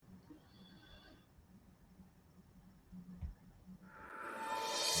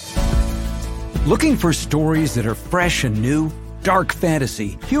Looking for stories that are fresh and new? Dark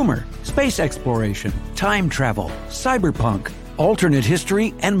fantasy, humor, space exploration, time travel, cyberpunk, alternate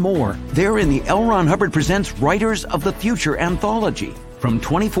history, and more. They're in the L. Ron Hubbard Presents Writers of the Future anthology. From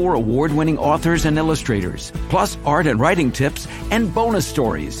 24 award-winning authors and illustrators, plus art and writing tips and bonus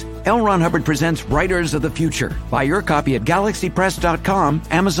stories. L. Ron Hubbard Presents Writers of the Future. Buy your copy at galaxypress.com,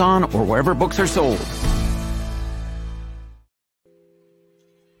 Amazon, or wherever books are sold.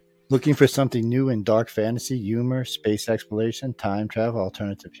 Looking for something new in dark fantasy, humor, space exploration, time travel,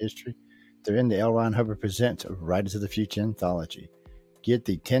 alternative history? They're in the L. Ron Hubbard Presents Writers of the Future anthology. Get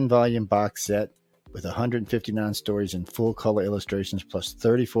the 10-volume box set with 159 stories and full-color illustrations, plus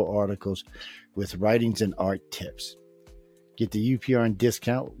 34 articles with writings and art tips. Get the UPRN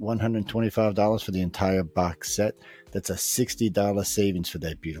discount, $125 for the entire box set. That's a $60 savings for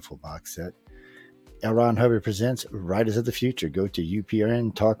that beautiful box set. L. Ron Hubbard Presents Writers of the Future. Go to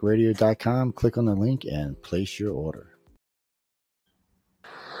uprntalkradio.com, click on the link, and place your order.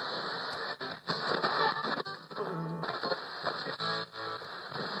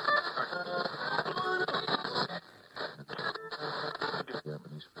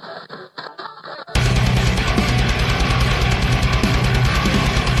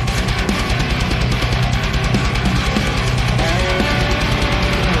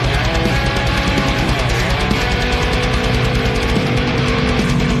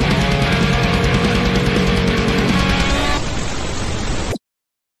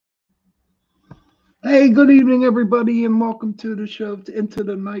 Hey, good evening, everybody, and welcome to the show Into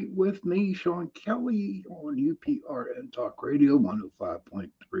the Night with me, Shawn Kelly, on UPRN Talk Radio,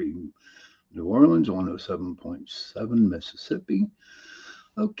 105.3 New Orleans, 107.7 Mississippi.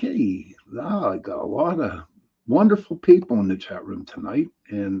 Okay, I got a lot of wonderful people in the chat room tonight,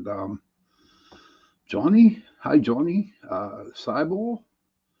 and Johnny, hi Johnny, Cybele,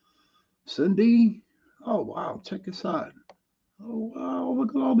 Cindy, oh wow, check us out. Oh wow, look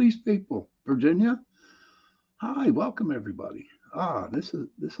at all these people. Virginia. Hi, welcome everybody. This is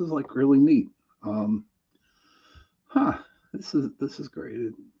like really neat. This is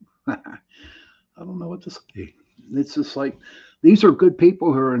great. I don't know what to say. It's just like these are good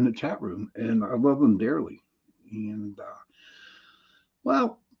people who are in the chat room, and I love them dearly. And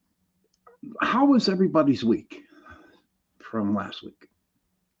well, how was everybody's week from last week?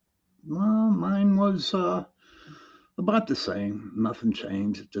 Well, mine was about the same. Nothing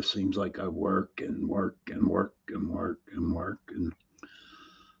changed. It just seems like I work and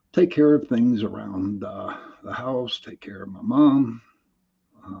take care of things around the house, take care of my mom,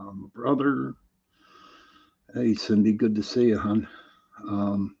 my brother. Hey, Cindy, good to see you, hon.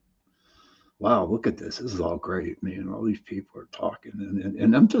 Wow, look at this. This is all great, man. All these people are talking,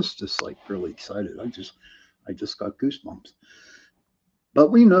 and I'm just like really excited. I just got goosebumps.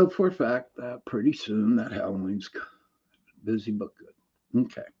 But we know for a fact that pretty soon that Halloween's busy but good.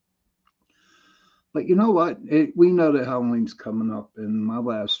 Okay. But you know what? We know that Halloween's coming up, and my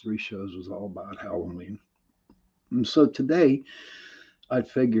last 3 shows was all about Halloween. And so today, I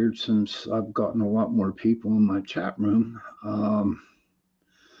figured, since I've gotten a lot more people in my chat room,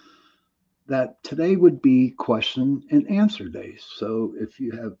 that today would be question and answer day. So if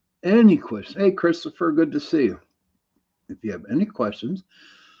you have any questions, hey, Christopher, good to see you. If you have any questions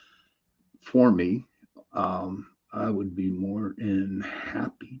for me, I would be more than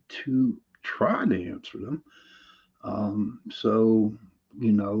happy to try to answer them. So,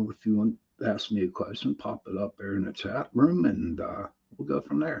 you know, if you want to ask me a question, pop it up there in the chat room, and we'll go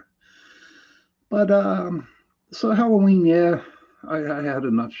from there. But so Halloween, yeah, I had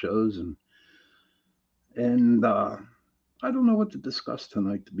enough shows, and I don't know what to discuss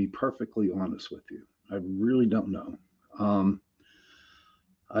tonight, to be perfectly honest with you. I really don't know.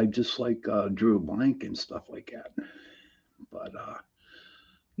 I just drew a blank and stuff like that. But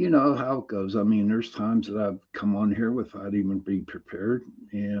you know how it goes. I mean, there's times that I've come on here without even being prepared,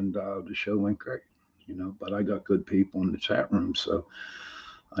 and the show went great, you know. But I got good people in the chat room, so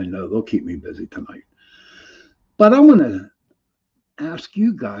I know they'll keep me busy tonight. But I want to ask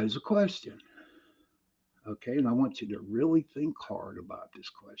you guys a question, okay? And I want you to really think hard about this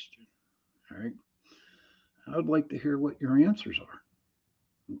question, all right? I'd like to hear what your answers are,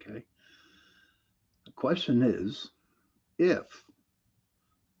 okay? The question is, if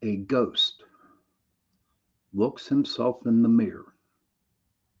a ghost looks himself in the mirror,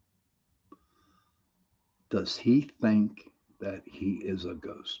 does he think that he is a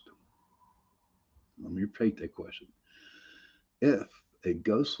ghost? Let me repeat that question. If a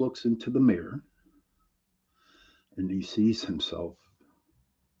ghost looks into the mirror and he sees himself,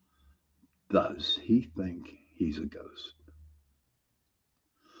 does he think he's a ghost?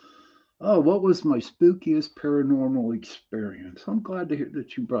 Oh, what was my spookiest paranormal experience? I'm glad to hear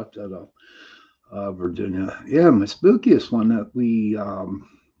that you brought that up, Virginia. Yeah, my spookiest one that we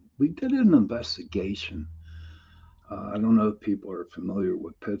did an investigation. I don't know if people are familiar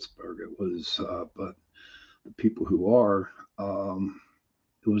with Pittsburgh. It was, but the people who are, um,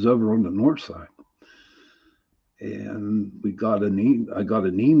 it was over on the north side, and I got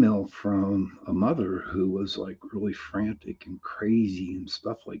an email from a mother who was like really frantic and crazy and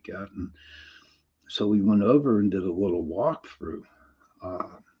stuff like that, and so we went over and did a little walkthrough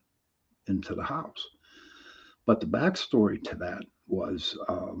uh, into the house. But the backstory to that was,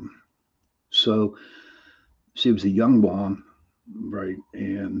 so she was a young mom, right,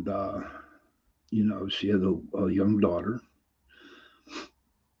 and she had a young daughter,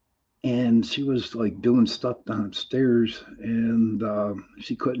 and she was like doing stuff downstairs, and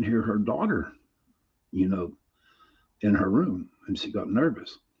she couldn't hear her daughter, you know, in her room, and she got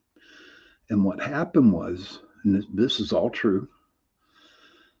nervous. And what happened was, and this is all true,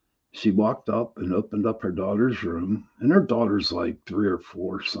 she walked up and opened up her daughter's room, and her daughter's like 3 or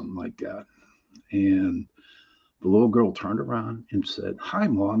 4, something like that. And the little girl turned around and said, "Hi,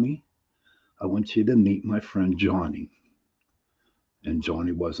 mommy. I want you to meet my friend Johnny." And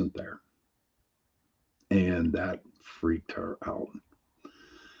Johnny wasn't there. And that freaked her out.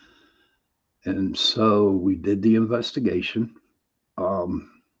 And so we did the investigation.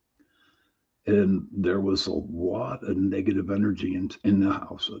 Um, and there was a lot of negative energy in the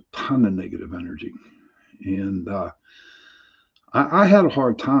house, a ton of negative energy. And I had a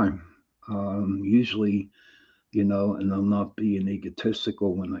hard time. Usually, and I'm not being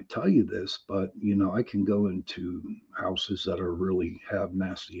egotistical when I tell you this, but, I can go into houses that are really have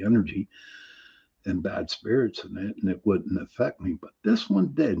nasty energy and bad spirits in it, and it wouldn't affect me. But this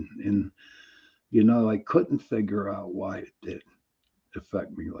one did. And, I couldn't figure out why it did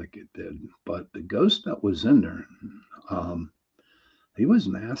affect me like it did. But the ghost that was in there, um, he was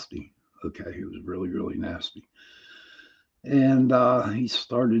nasty. Okay. He was really, really nasty. And he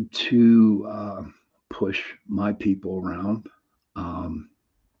started to push my people around. Um,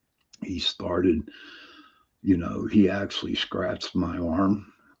 he started, he actually scratched my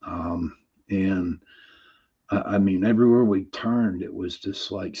arm. And I mean, everywhere we turned, it was just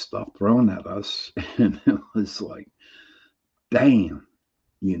like stuff thrown at us. And it was like, damn,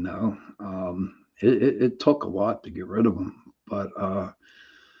 you know, it took a lot to get rid of him.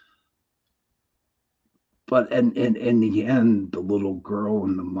 But in the end, the little girl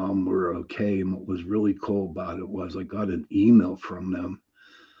and the mom were okay. And what was really cool about it was I got an email from them,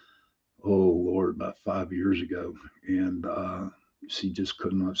 oh Lord, about 5 years ago. And she just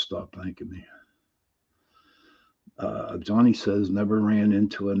could not stop thanking me. Johnny says, never ran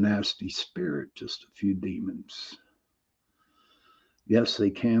into a nasty spirit, just a few demons. Yes, they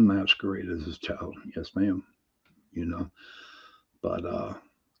can masquerade as a child. Yes, ma'am. You know, but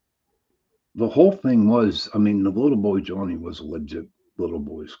the whole thing was, I mean, the little boy Johnny was a legit little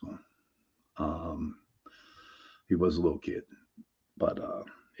boy school. Um, he was a little kid, but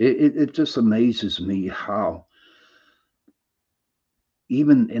it just amazes me how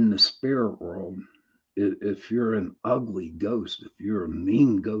even in the spirit world, if you're an ugly ghost, if you're a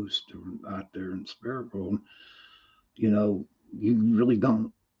mean ghost out there in the spirit world, you know, you really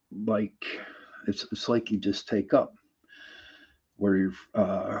don't like. It's like you just take up where you're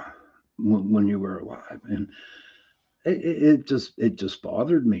when you were alive, and it just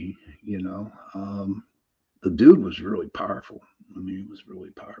bothered me, you know. The dude was really powerful. I mean, he was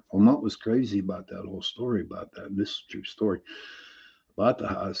really powerful. And what was crazy about that whole story about that, and this is a true story about the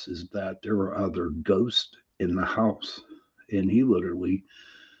house, is that there were other ghosts in the house, and he literally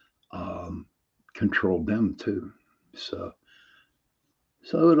um, controlled them too. So,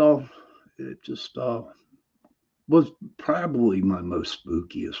 so it just was probably my most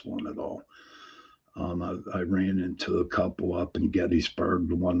spookiest one at all. I ran into a couple up in Gettysburg,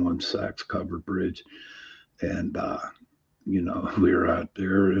 the one on Saks Covered Bridge, and we were out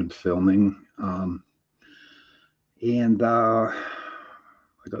there and filming, and I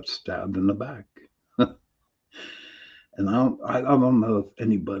got stabbed in the back. And I don't know if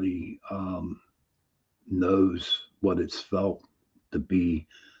anybody knows what it's felt to be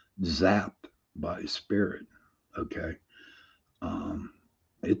zapped by a spirit. Okay, um,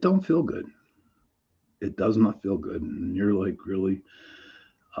 it don't feel good. It does not feel good, and you're like really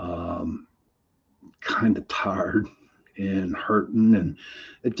um, kind of tired and hurting, and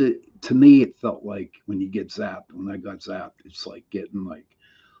to me it felt like when you get zapped. When I got zapped, it's like getting like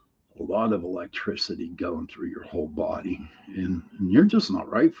a lot of electricity going through your whole body, and you're just not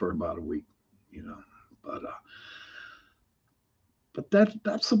right for about a week, you know. But But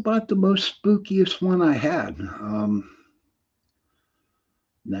that's about the most spookiest one I had.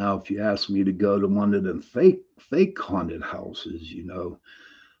 Now, if you ask me to go to one of them fake haunted houses,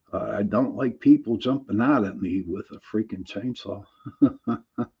 I don't like people jumping out at me with a freaking chainsaw.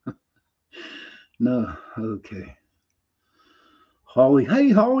 No, okay. Holly, hey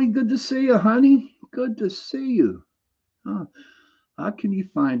Holly, good to see you, honey. Good to see you. Huh. How can you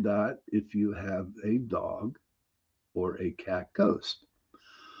find out if you have a dog or a cat ghost?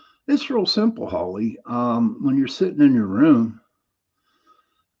 It's real simple, Holly. When you're sitting in your room,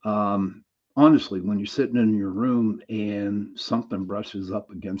 um, honestly, when you're sitting in your room and something brushes up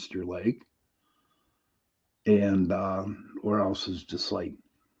against your leg, and or else is just like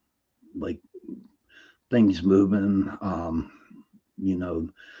things moving, you know,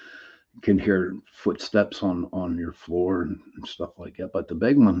 you can hear footsteps on your floor and stuff like that. But the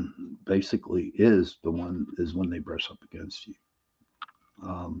big one basically is when they brush up against you.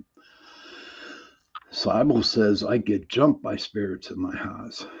 Um, Sybil says, I get jumped by spirits in my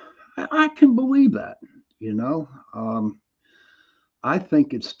house. I can believe that, you know. I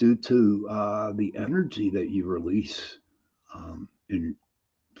think it's due to the energy that you release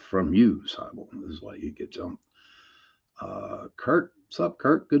from you, Sybil, is why you get jumped. Kurt, what's up,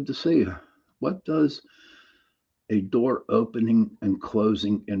 Kurt? Good to see you. What does a door opening and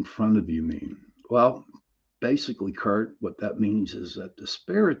closing in front of you mean? Well, basically, Kurt, what that means is that the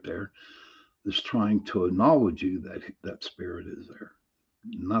spirit there is trying to acknowledge you that that spirit is there.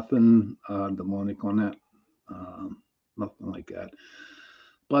 Nothing demonic on that. Nothing like that.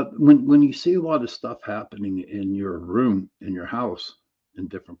 But when you see a lot of stuff happening in your room, in your house, in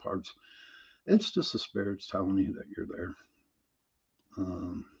different parts, it's just the spirits telling you that you're there.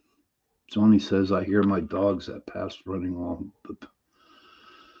 Um, Johnny says, I hear my dogs that passed running along the.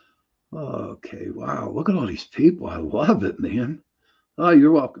 Okay, wow, look at all these people. I love it, man. Oh,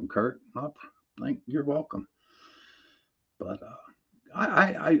 you're welcome, Kurt. You're welcome. But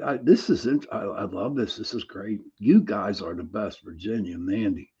this is I love this. This is great. You guys are the best, Virginia,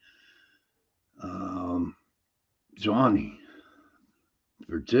 Mandy, um, Johnny,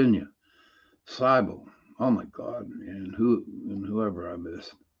 Virginia, Sybil. Oh my God, man, whoever I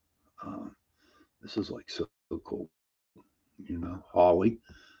missed. Uh, this is like so cool. Holly.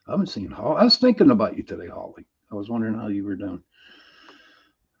 I haven't seen Holly. I was thinking about you today, Holly. I was wondering how you were doing.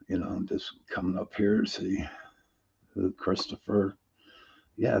 Just coming up here to see Christopher.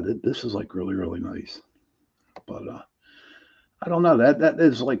 Yeah, this is like really, really nice. But I don't know. That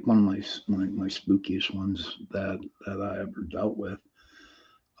is like one of my spookiest ones that I ever dealt with.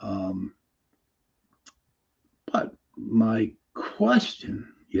 Um, but my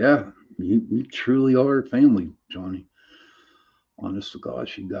question, yeah, you truly are a family, Johnny. Honest to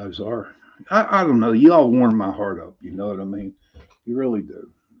gosh, you guys are. I don't know. You all warm my heart up. You know what I mean? You really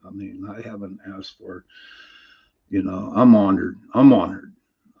do. I mean, I haven't asked for. I'm honored. I'm honored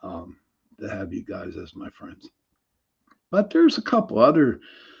um, to have you guys as my friends. But there's a couple other,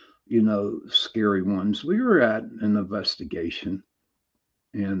 scary ones. We were at an investigation,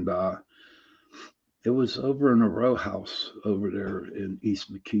 and it was over in a row house over there in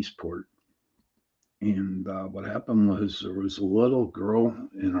East McKeesport. And what happened was there was a little girl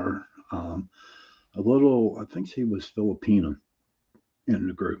in our, I think she was Filipino in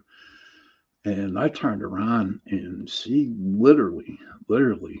the group. And I turned around and she literally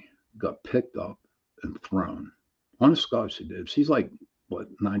got picked up and thrown. Honest to God, she did. She's like, what,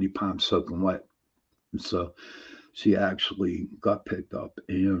 90 pounds soaking wet. And so she actually got picked up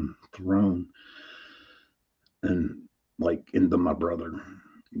and thrown and like into my brother,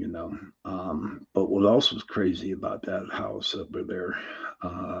 you know. But what else was crazy about that house over there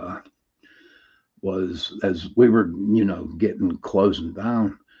was as we were, getting closing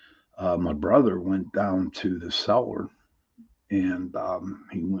down, my brother went down to the cellar and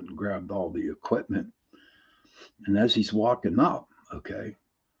he went and grabbed all the equipment. And as he's walking up, okay,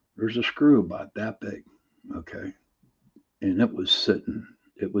 there's a screw about that big, okay, and it was standing,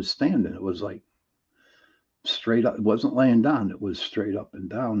 it was like straight up, it wasn't laying down, it was straight up and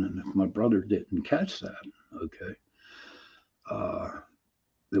down. And if my brother didn't catch that, okay, uh,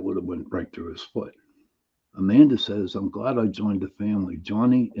 it would have went right through his foot. Amanda says, I'm glad I joined the family.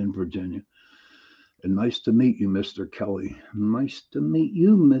 Johnny in Virginia. And nice to meet you, Mr. Kelly. Nice to meet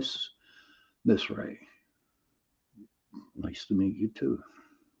you, Miss Ray. Nice to meet you too.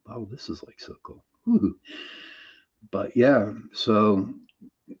 Wow, this is like so cool. Woo. But yeah, so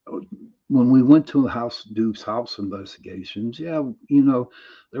when we went to Duke's house investigations, yeah,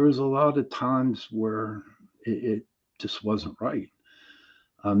 there was a lot of times where it just wasn't right.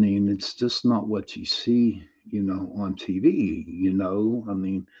 I mean, it's just not what you see on TV. I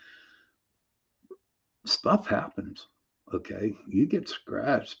mean, stuff happens. Okay, you get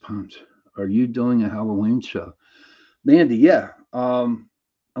scratched, punched. Are you doing a Halloween show, Mandy? Yeah. I'm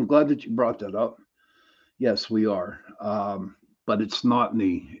glad that you brought that up. Yes, we are. But it's not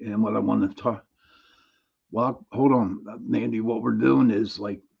me. And what I want to talk. Well, hold on, Mandy. What we're doing is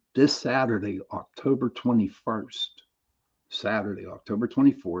like this Saturday, October 21st. Saturday, October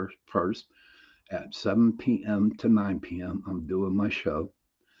 24th, first at 7 p.m. to 9 p.m. I'm doing my show.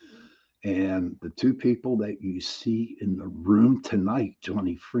 And the two people that you see in the room tonight,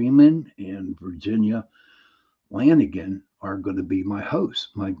 Johnny Freeman and Virginia Lanigan, are going to be my hosts,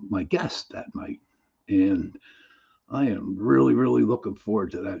 my guests that night. And I am really, really looking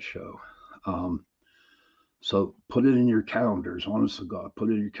forward to that show. Um, so put it in your calendars, honest to God, put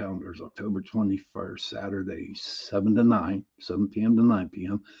it in your calendars, October 21st, Saturday, 7 to 9, 7 p.m. to 9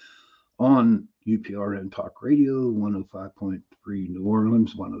 p.m. on UPRN Talk Radio, 105.3 New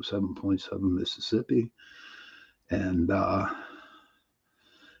Orleans, 107.7 Mississippi. And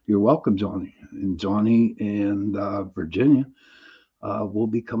you're welcome, Johnny. And Johnny and Virginia will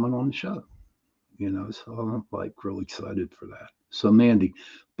be coming on the show. So I'm like really excited for that. So Mandy,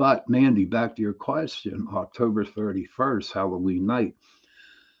 back to your question, October 31st, Halloween night,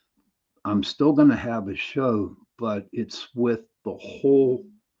 I'm still going to have a show, but it's with the whole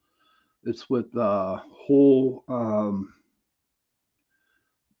the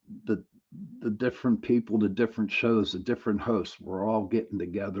different people, the different shows, the different hosts. We're all getting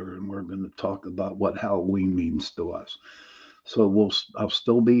together and we're going to talk about what Halloween means to us. So I'll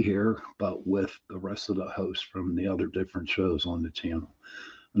still be here, but with the rest of the hosts from the other different shows on the channel,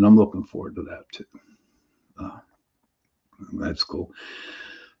 and I'm looking forward to that too. That's cool.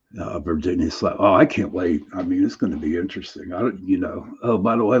 Virginia's like, oh, I can't wait. I mean, it's going to be interesting. Oh,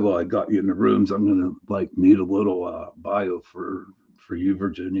 by the way, while I got you in the rooms, I'm going to like need a little bio for you,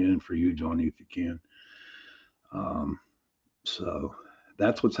 Virginia, and for you, Johnny, if you can. So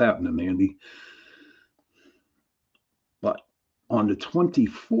that's what's happening, Mandy. But on the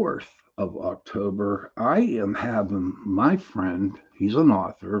 24th of October, I am having my friend, he's an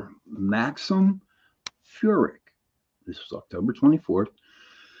author, Maxim Furyk. This is October 24th.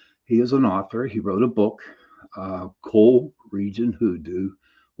 He is an author. He wrote a book, Coal Region Hoodoo,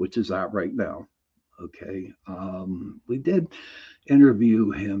 which is out right now. Okay. We did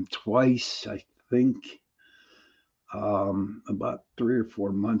interview him twice, I think. About 3 or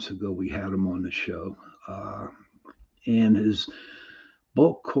 4 months ago, we had him on the show. And his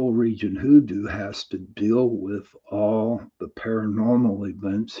book, Coal Region Hoodoo, has to deal with all the paranormal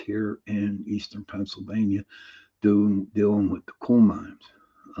events here in Eastern Pennsylvania, dealing with the coal mines.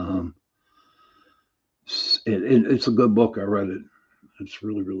 It's a good book. I read it. It's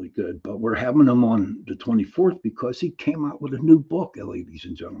really, really good. But we're having him on the 24th because he came out with a new book, ladies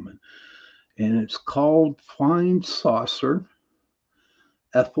and gentlemen. And it's called Flying Saucer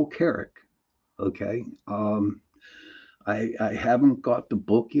Esoteric. Okay. I haven't got the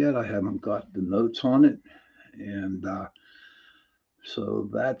book yet. I haven't got the notes on it. And so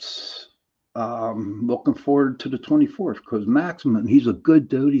that's looking forward to the 24th because Maximum, he's a good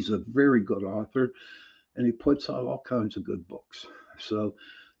dude. He's a very good author. And he puts out all kinds of good books. So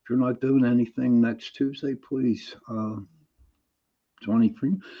if you're not doing anything next Tuesday, please, Johnny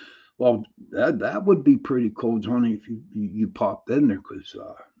Freeman. Well, that would be pretty cool, Johnny, if you popped in there because,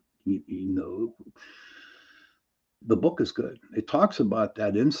 the book is good. It talks about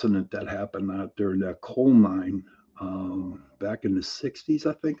that incident that happened out there in that coal mine back in the 60s,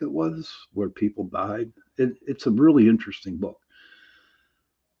 I think it was, where people died. It's a really interesting book.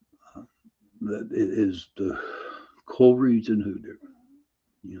 That it is the Coal Region Hoodoo.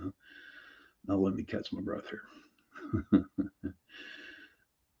 Now let me catch my breath here.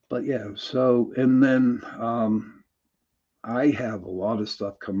 But yeah, so, and then I have a lot of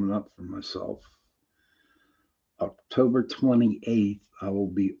stuff coming up for myself. October 28th, I will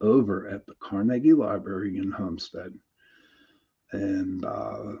be over at the Carnegie Library in Homestead. And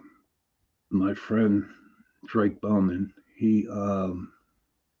my friend Drake Bowman, he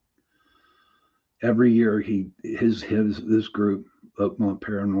every year his group, Oakmont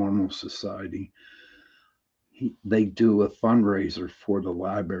Paranormal Society, they do a fundraiser for the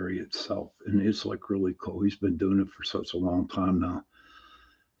library itself, and it's like really cool. He's been doing it for such a long time now,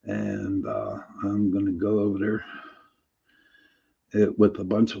 and I'm going to go over there with a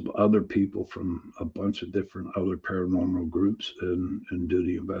bunch of other people from a bunch of different other paranormal groups and do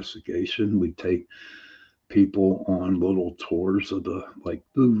the investigation. We take people on little tours of the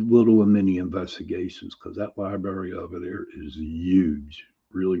little and mini investigations because that library over there is huge,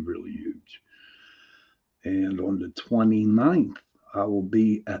 really, really huge. And on the 29th, I will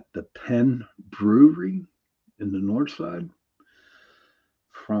be at the Penn Brewery in the north side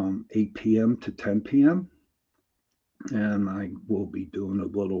from 8 p.m. to 10 p.m. And I will be doing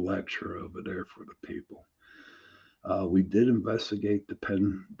a little lecture over there for the people. We did investigate the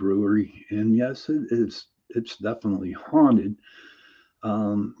Penn Brewery, and yes, it's definitely haunted.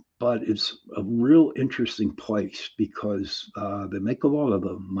 But it's a real interesting place because they make a lot of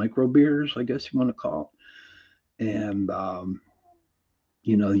the micro beers, I guess you want to call it, and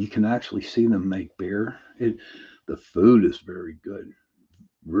you can actually see them make beer. The food is very good,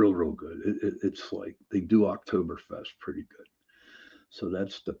 real good. It's like they do Oktoberfest pretty good. So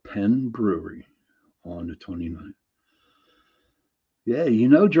that's the Penn Brewery on the 29th.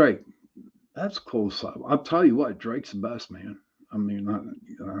 Yeah, Drake. That's cool. So I'll tell you what, Drake's the best, man. I mean,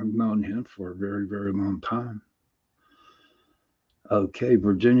 I've known him for a very, very long time. Okay,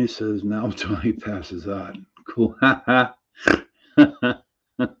 Virginia says now Johnny passes out. Cool.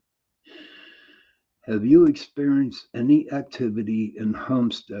 Have you experienced any activity in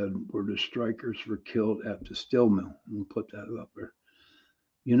Homestead where the strikers were killed at the steel mill? We'll put that up there.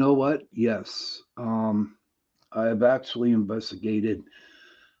 You know what? Yes. I have actually investigated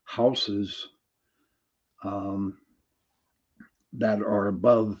houses um, that are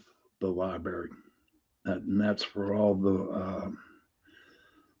above the library. And that's for all the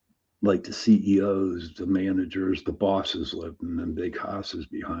like the CEOs, the managers, the bosses lived in them big houses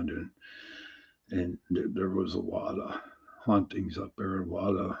behind it. And there was a lot of hauntings up there, a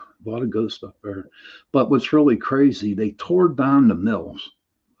lot of ghosts up there. But what's really crazy, they tore down the mills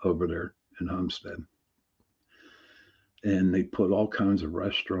over there in Homestead, and they put all kinds of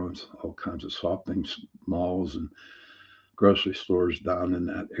restaurants, all kinds of shopping malls, and grocery stores down in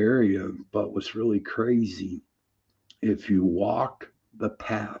that area. But what's really crazy, if you walk the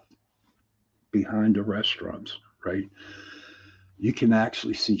path behind the restaurants, right, you can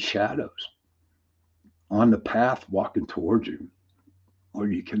actually see shadows on the path walking towards you, or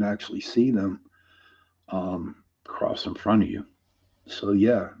you can actually see them cross in front of you. So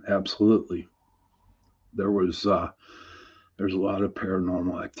yeah, absolutely. There was there's a lot of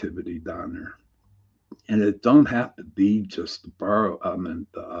paranormal activity down there, and it don't have to be just the bar. I mean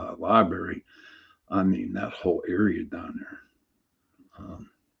the library. I mean that whole area down there. Um,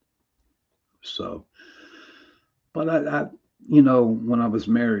 so, but when I was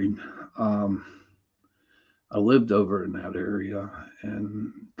married, um, I lived over in that area,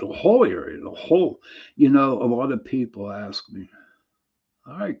 and a lot of people ask me,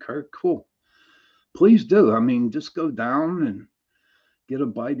 all right, Kurt, cool. Please do. I mean, just go down and get a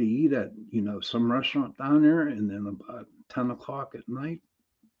bite to eat at, some restaurant down there. And then about 10 o'clock at night,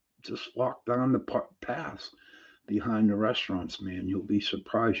 just walk down the path behind the restaurants, man. You'll be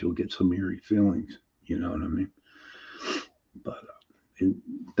surprised. You'll get some eerie feelings. You know what I mean? But it,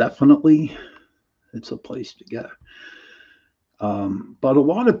 definitely, it's a place to go. But a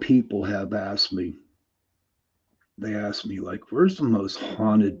lot of people have asked me, like, where's the most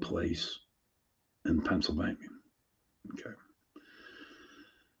haunted place in Pennsylvania? Okay.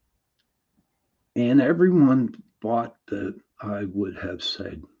 And everyone thought that I would have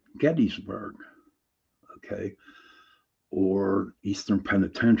said Gettysburg, okay, or Eastern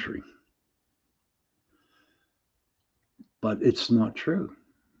Penitentiary. But it's not true.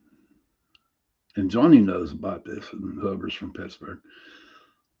 And Johnny knows about this, and whoever's from Pittsburgh.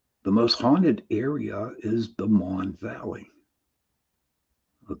 The most haunted area is the Mon Valley.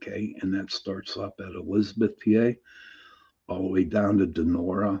 Okay, and that starts up at Elizabeth, PA, all the way down to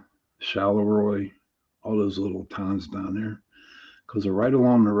Denora, Charleroi, all those little towns down there, because they're right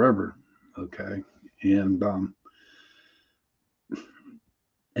along the river. Okay, and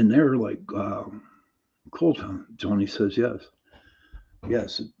they're like cool town. Johnny says yes,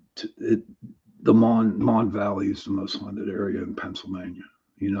 yes. The Mon Valley is the most haunted area in Pennsylvania.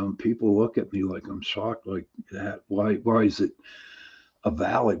 People look at me like I'm shocked, like that. Why is it a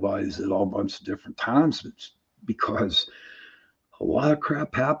valley? Why is it all a bunch of different towns? It's because a lot of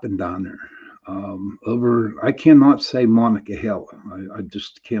crap happened down there. I cannot say Monongahela. I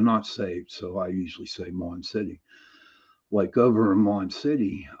just cannot say it, so I usually say Mon City. Like over in Mon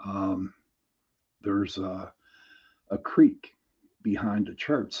City, there's a creek behind the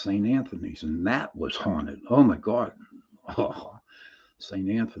church, St. Anthony's, and that was haunted. Oh my God. Oh, St.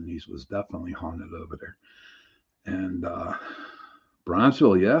 Anthony's was definitely haunted over there. And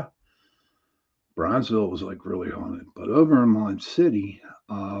Bronzeville, yeah. Bronzeville was like really haunted. But over in Mon City,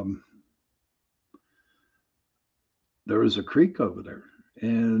 there was a creek over there.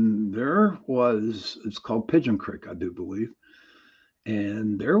 And it's called Pigeon Creek, I do believe.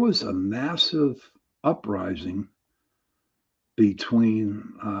 And there was a massive uprising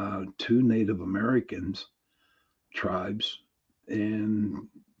between two Native Americans tribes, and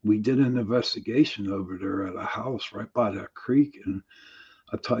we did an investigation over there at a house right by that creek. And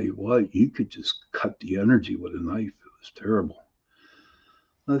I tell you what, you could just cut the energy with a knife. It was terrible.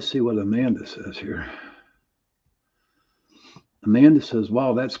 Let's see what Amanda says here. Amanda says,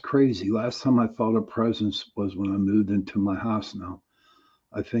 "Wow, that's crazy. Last time I felt a presence was when I moved into my house now.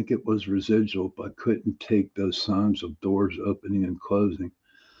 I think it was residual, but couldn't take those sounds of doors opening and closing,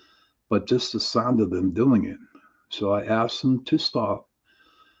 but just the sound of them doing it. So I asked them to stop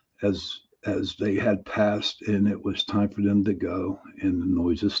as they had passed, and it was time for them to go, and the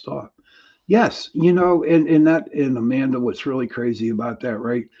noises stopped." Yes, and Amanda, what's really crazy about that,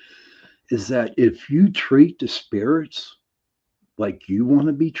 right, is that if you treat the spirits like you want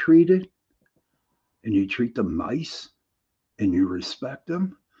to be treated, and you treat them nice, and you respect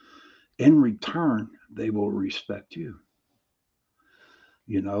them, in return, they will respect you.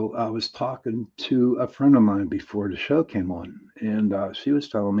 I was talking to a friend of mine before the show came on, and she was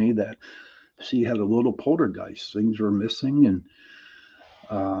telling me that she had a little poltergeist. Things were missing, and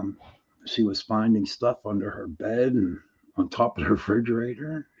um, she was finding stuff under her bed and on top of the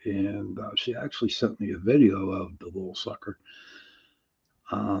refrigerator. And she actually sent me a video of the little sucker.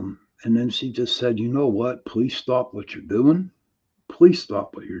 And then she just said, "You know what? Please stop what you're doing. Please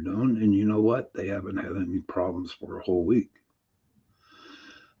stop what you're doing." And you know what? They haven't had any problems for a whole week.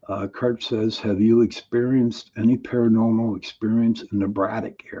 Kurt says, "Have you experienced any paranormal experience in the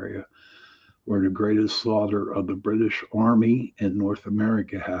Braddock area where the greatest slaughter of the British Army in North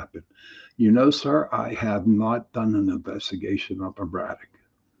America happened?" Sir, I have not done an investigation up in Braddock.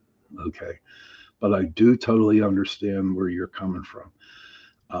 Okay. But I do totally understand where you're coming from.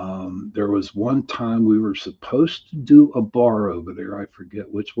 There was one time we were supposed to do a bar over there. I forget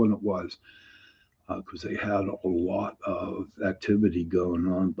which one it was, because they had a lot of activity going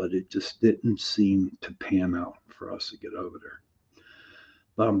on, but it just didn't seem to pan out for us to get over there.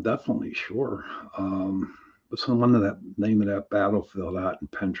 But I'm definitely sure. What's the one of that name of that battlefield out in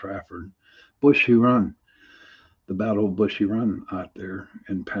Penn Trafford? Bushy Run. The Battle of Bushy Run out there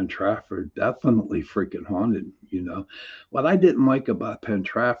in Penn Trafford, definitely freaking haunted. What I didn't like about Penn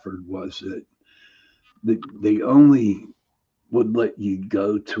Trafford was that they only would let you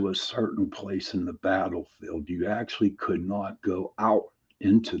go to a certain place in the battlefield. You actually could not go out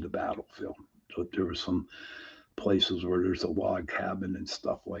into the battlefield. So there were some places where there's a log cabin and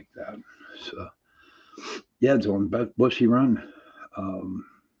stuff like that. So yeah, it's on Bushy Run. Um,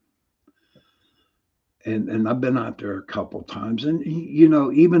 and I've been out there a couple times, and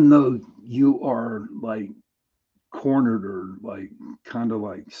even though you are like cornered or like kind of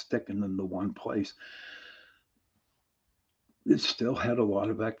like sticking into one place, it still had a lot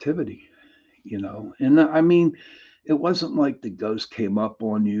of activity. And I mean, it wasn't like the ghost came up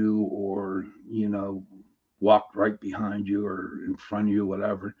on you or walked right behind you or in front of you,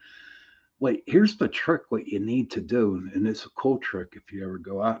 whatever. Wait, here's the trick: what you need to do, and it's a cool trick if you ever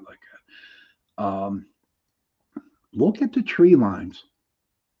go out like that. Look at the tree lines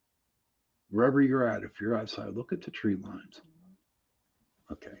wherever you're at. If you're outside, look at the tree lines.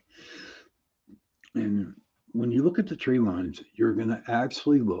 Okay. And when you look at the tree lines, you're going to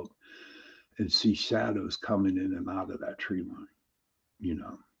actually look and see shadows coming in and out of that tree line.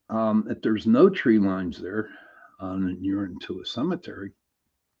 If there's no tree lines there, and you're into a cemetery,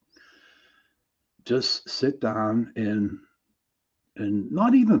 just sit down and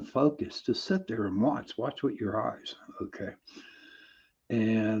not even focus. Just sit there and watch with your eyes. Okay.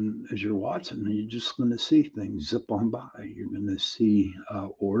 And as you're watching, you're just going to see things zip on by. You're going to see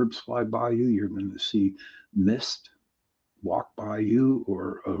orbs fly by you. You're going to see mist walk by you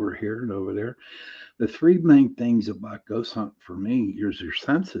or over here and over there. The three main things about ghost hunt for me is your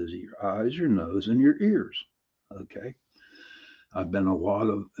senses: your eyes, your nose, and your ears. Okay. I've been a lot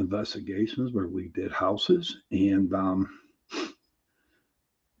of investigations where we did houses, and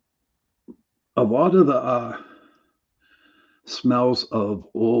a lot of the smells of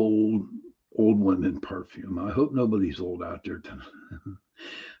old women perfume. I hope nobody's old out there tonight.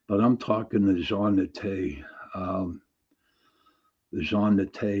 But I'm talking the Jean Naté,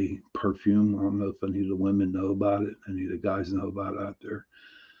 perfume. I don't know if any of the women know about it, any of the guys know about it out there.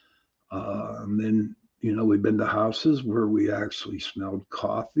 And then we've been to houses where we actually smelled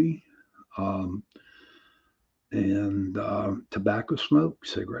coffee, um, and tobacco smoke,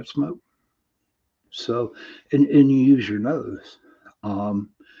 cigarette smoke. So, and you use your nose. Um,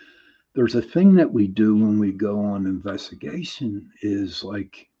 there's a thing that we do when we go on investigation is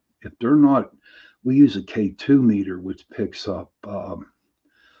like if they're not, we use a K2 meter which picks up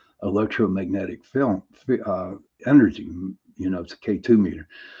electromagnetic film energy. It's a K2 meter.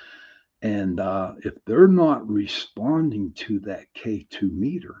 And if they're not responding to that K2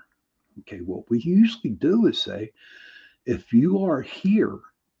 meter, okay, what we usually do is say, if you are here,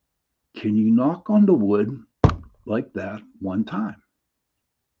 can you knock on the wood like that one time?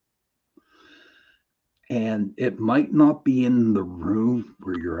 And it might not be in the room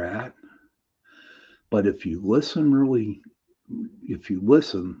where you're at, but if you listen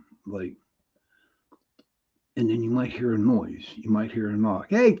like, and then you might hear a noise, you might hear a knock.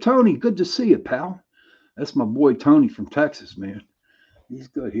 Hey, Tony, good to see you, pal. That's my boy Tony from Texas, man. He's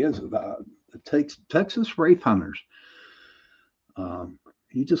good. He has Texas Wraith Hunters.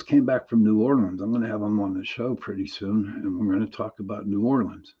 He just came back from New Orleans. I'm going to have him on the show pretty soon, and we're going to talk about New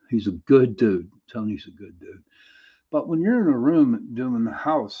Orleans. He's a good dude. Tony's a good dude. But when you're in a room doing the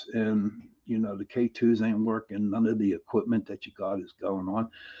house and the K2s ain't working, none of the equipment that you got is going on,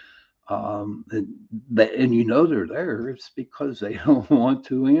 and they're there, it's because they don't want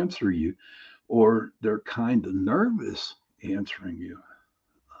to answer you, or they're kind of nervous answering you.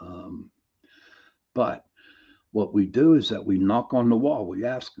 But what we do is that we knock on the wall. We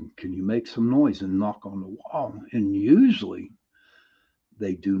ask them, can you make some noise, and knock on the wall? And usually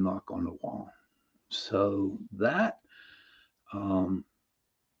they do knock on the wall. So that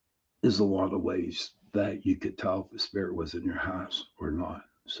is a lot of ways that you could tell if a spirit was in your house or not.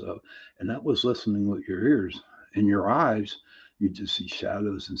 So, and that was listening with your ears. In your eyes, you just see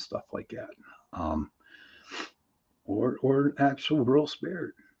shadows and stuff like that. Or actual real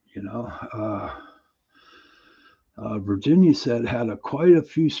spirit, Virginia said had quite a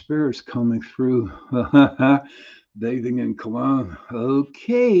few spirits coming through, bathing in cologne.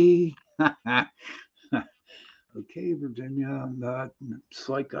 Okay. Okay, Virginia, it's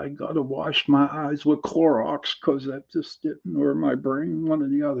like I got to wash my eyes with Clorox because that just didn't, or my brain, one or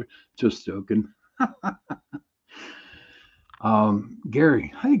the other. Just joking.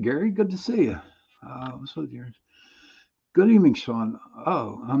 Gary. Hey, Gary, good to see you. What's up, Gary? Good evening, Shawn.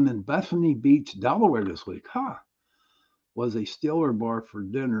 Oh, I'm in Bethany Beach, Delaware this week. Was a Steeler bar for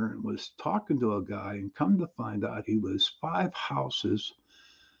dinner and was talking to a guy, and come to find out he was 5 houses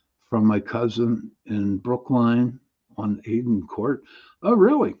from my cousin in Brookline on Aiden Court. Oh,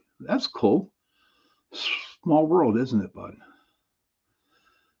 really? That's cool. Small world, isn't it, bud?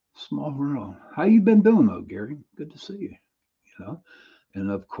 Small world. How you been doing, though, Gary? Good to see you.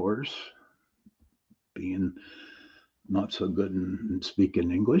 And of course, being not so good in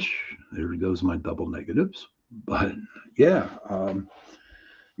speaking English, there goes my double negatives. But yeah,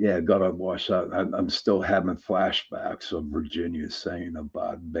 gotta wash out. I'm still having flashbacks of Virginia saying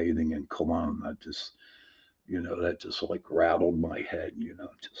about bathing in cologne. That just like rattled my head,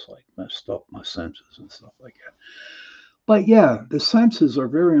 just like messed up my senses and stuff like that. But yeah, the senses are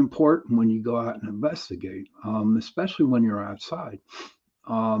very important when you go out and investigate, especially when you're outside.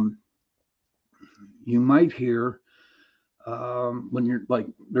 You might hear when you're like,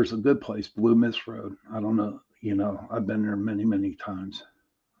 there's a good place, Blue Mist Road. I don't know, I've been there many, many times.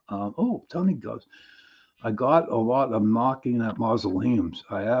 Tony goes, I got a lot of knocking at mausoleums.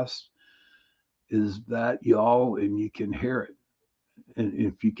 I asked, is that y'all, and you can hear it, and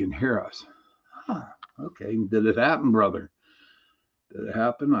if you can hear us? Okay, did it happen, brother? Did it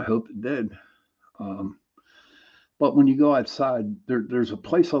happen? I hope it did. But when you go outside, there's a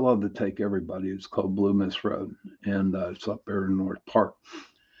place I love to take everybody. It's called Blue Mist Road, and it's up there in North Park.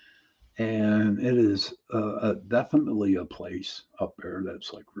 And it is definitely a place up there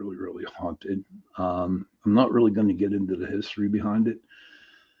that's like really, really haunted. I'm not really going to get into the history behind it,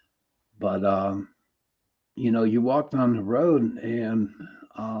 but you walk down the road and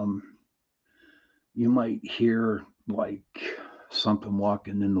you might hear like something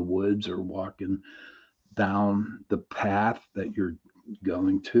walking in the woods or walking down the path that you're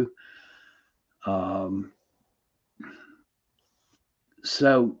going to.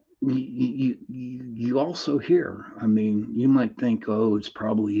 So you also hear, you might think, oh, it's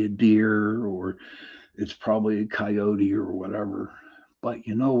probably a deer or it's probably a coyote or whatever. But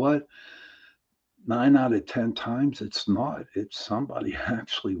you know what? 9 out of 10 times it's not. It's somebody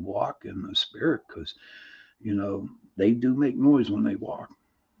actually walking a spirit, because, they do make noise when they walk.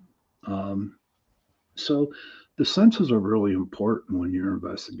 So the senses are really important when you're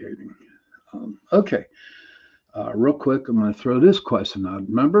investigating. Okay. Real quick, I'm going to throw this question out.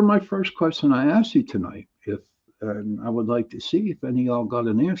 Remember my first question I asked you tonight? And I would like to see if any of y'all got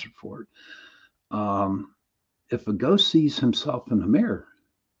an answer for it. If a ghost sees himself in the mirror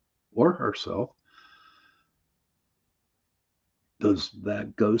or herself, does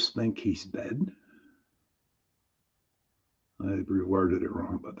that ghost think he's dead? I reworded it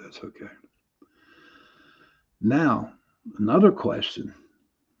wrong, but that's okay. Now, another question.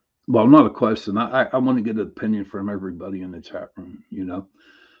 Well, not a question. I want to get an opinion from everybody in the chat room.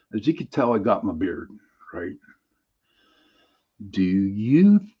 As you can tell, I got my beard, right? Do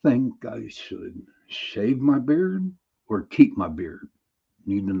you think I should shave my beard or keep my beard?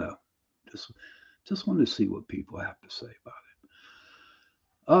 Need to know. Just just want to see what people have to say about it.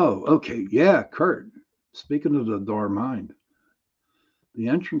 Oh, okay. Yeah, Kurt. Speaking of the Dar Mine, the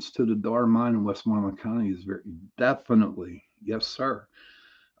entrance to the Dar Mine in Westmoreland County is very definitely, yes, sir.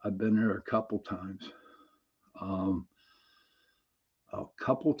 I've been there a couple times. Um, a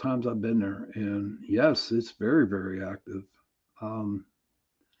couple times I've been there, and yes, it's very, very active. Um,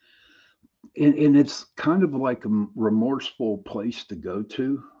 and it's kind of like a remorseful place to go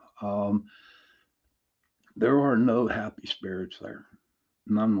to. Um, there are no happy spirits there,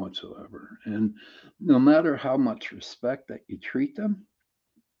 none whatsoever. And no matter how much respect that you treat them,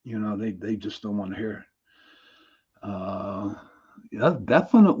 they just don't want to hear it. Yeah,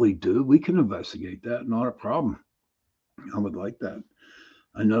 definitely do. We can investigate that. Not a problem. I would like that.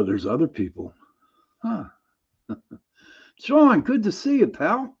 I know there's other people. Huh. Shawn, good to see you,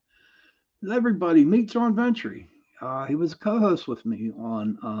 pal. Everybody, meet John Ventry. He was a co-host with me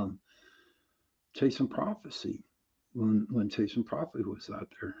on Chasing Prophecy when Chasing Prophecy was out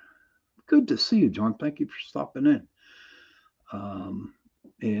there. Good to see you, John. Thank you for stopping in. Um,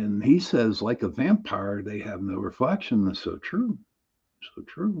 and he says, like a vampire, they have no reflection. That's so true. So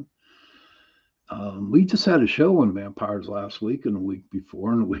true. We just had a show on vampires last week and a week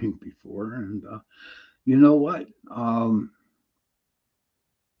before and a week before. And you know what?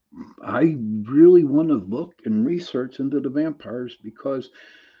 I really want to look and research into the vampires because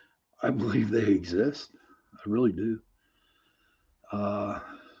I believe they exist. I really do. Uh,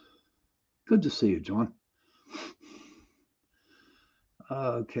 good to see you, John.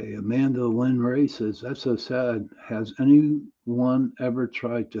 Okay, Amanda Lynn Ray says, that's so sad. Has anyone ever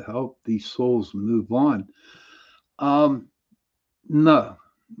tried to help these souls move on? Um, no,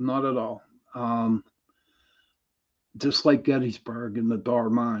 not at all. Just like Gettysburg and the Dar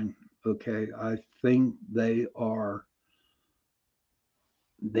Mine, okay, I think they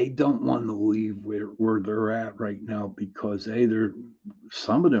don't want to leave where they're at right now because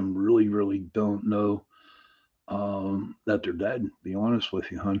some of them really, really don't know that they're dead, to be honest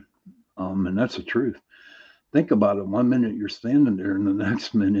with you, hon. And that's the truth. Think about it. One minute you're standing there, and the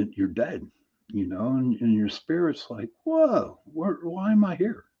next minute you're dead. And your spirit's like, whoa, why am I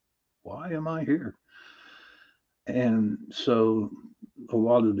here? Why am I here? And so a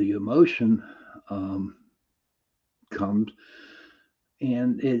lot of the emotion um, comes,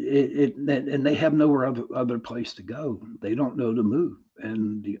 and and they have nowhere other place to go. They don't know to move,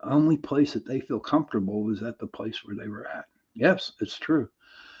 and the only place that they feel comfortable is at the place where they were at. Yes, it's true.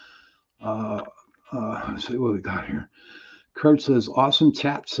 Uh, let's see what we got here. Kurt says, awesome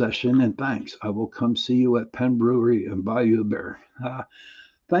chat session and thanks. I will come see you at Penn Brewery and buy you a beer.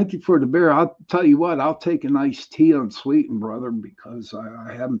 Thank you for the beer. I'll tell you what, I'll take an iced tea unsweetened, brother, because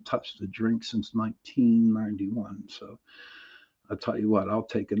I haven't touched a drink since 1991. So I'll tell you what, I'll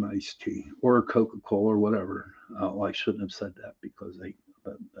take an iced tea or a Coca-Cola or whatever. Well, I shouldn't have said that because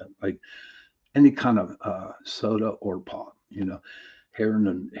like any kind of soda or pop, here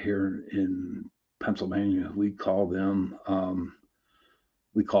in Pennsylvania, we call them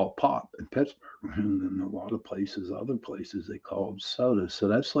we call it pop in Pittsburgh, and in a lot of places, other places, they call them soda. So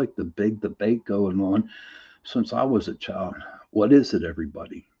that's like the big debate going on since I was a child. What is it,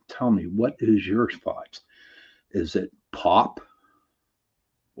 everybody? Tell me, what is your thoughts? Is it pop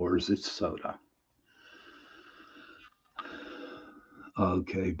or is it soda?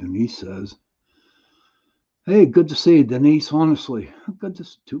 Okay, Denise says, hey, good to see you, Denise. Honestly, good to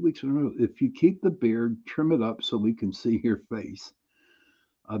 2 weeks in a row. If you keep the beard, trim it up so we can see your face.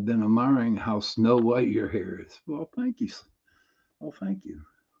 I've been admiring how snow white your hair is. Well, thank you. Well, thank you.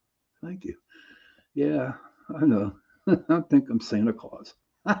 Thank you. Yeah, I know. I think I'm Santa Claus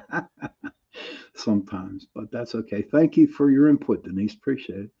sometimes, but that's okay. Thank you for your input, Denise.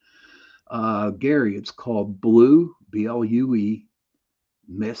 Appreciate it. Gary, it's called Blue, Blue,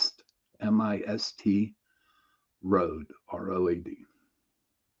 Mist, Mist, Road, Road.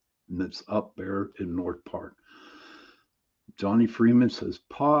 And it's up there in North Park. Johnny Freeman says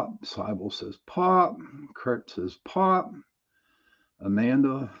pop. Seibel says pop. Kurt says pop.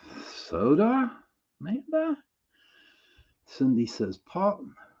 Amanda, soda? Amanda? Cindy says pop.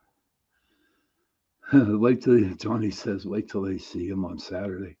 Johnny says, wait till they see him on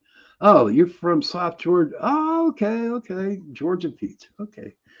Saturday. Oh, you're from South Georgia. Oh, okay. Georgia Peach.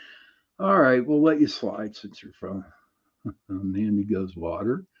 Okay. All right, we'll let you slide since you're from Mandy goes,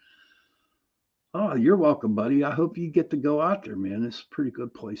 water. Oh, you're welcome, buddy. I hope you get to go out there, man. It's a pretty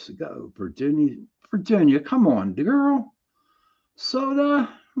good place to go. Virginia, come on, girl.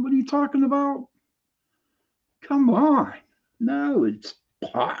 Soda? What are you talking about? Come on. No, it's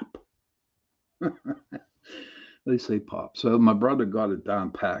pop. They say pop. So my brother got it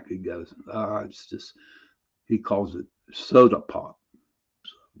down pack. He goes, it's just, he calls it soda pop.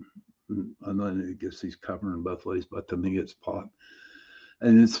 And then I guess he's covering both ways, but to me it's pop.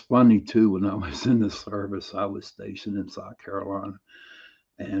 And it's funny too, when I was in the service, I was stationed in South Carolina.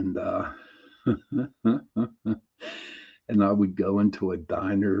 And and I would go into a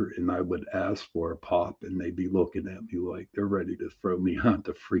diner and I would ask for a pop, and they'd be looking at me like they're ready to throw me out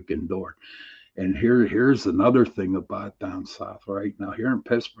the freaking door. And here's another thing about down south right now. Here in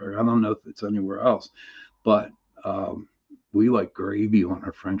Pittsburgh, I don't know if it's anywhere else, but we like gravy on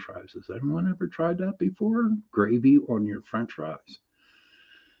our French fries. Has anyone ever tried that before? Gravy on your French fries?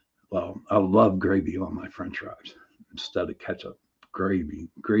 Well, I love gravy on my French fries instead of ketchup. Gravy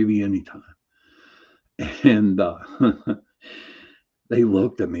anytime. And they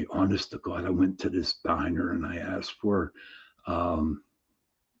looked at me. Honest to God, I went to this diner and um,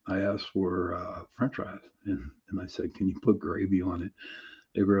 French fries, and I said, "Can you put gravy on it?"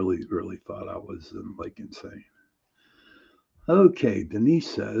 They really thought I was like insane. Okay,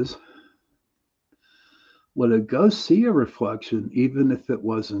 Denise says, "Would a ghost see a reflection even if it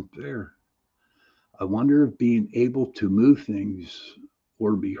wasn't there? I wonder if being able to move things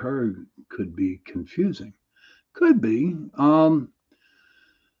or be heard could be confusing." Could be.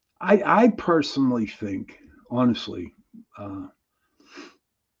 I personally think, honestly, uh,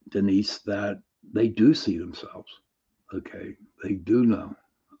 Denise, that they do see themselves. Okay, they do know.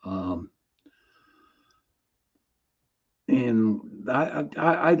 Um, and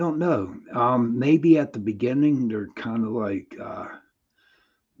I don't know. Maybe at the beginning they're kind of like,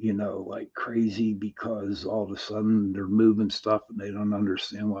 like crazy because all of a sudden they're moving stuff and they don't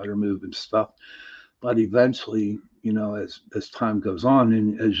understand why they're moving stuff. But eventually, as time goes on,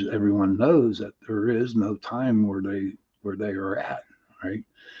 and as everyone knows, that there is no time where they are at, right?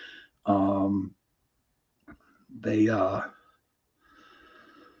 Um, they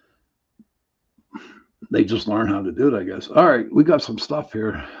they just learn how to do it, I guess. All right, we got some stuff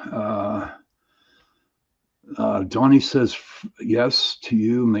here. Johnny says yes to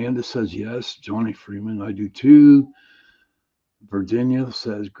you. Amanda says yes. Johnny Freeman, I do too. Virginia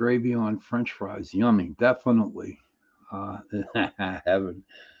says gravy on French fries, yummy, definitely. Heaven.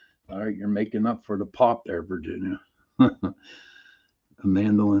 All right, you're making up for the pop there, Virginia.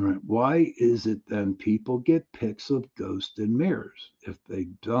 Amanda Lynn, why is it then people get pics of ghosts in mirrors if they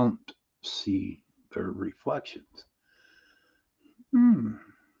don't see their reflections? Hmm.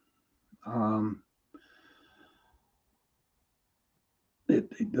 Um, they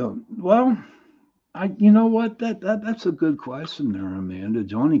don't. Well, you know what? That's a good question there, Amanda.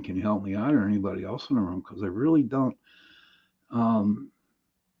 Johnny can help me out, or anybody else in the room, because I really um,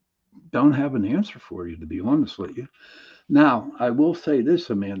 don't have an answer for you, to be honest with you. Now, I will say this,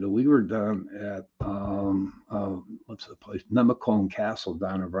 Amanda. We were down at what's the place? Nemacolin Castle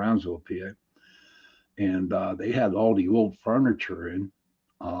down in Brownsville, PA, and they had all the old furniture in.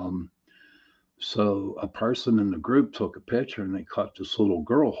 Um, so a person in the group took a picture, and they caught this little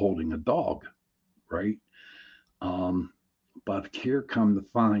girl holding a dog, right? Um, but here come to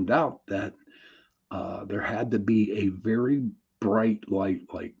find out that there had to be a very bright light,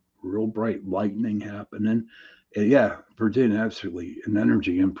 like real bright lightning happening. And yeah, Virginia, absolutely, an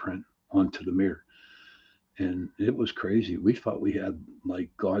energy imprint onto the mirror. And it was crazy. We thought we had like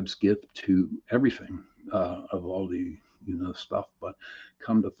God's gift to everything of all the stuff, but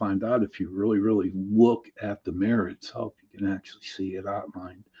come to find out, if you really look at the mirror itself, you can actually see it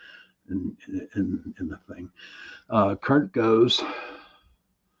outlined in the thing. Kurt goes,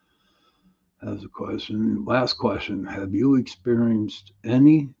 has a question. Last question. Have you experienced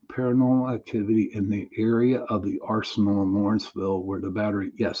any paranormal activity in the area of the Arsenal in Lawrenceville where the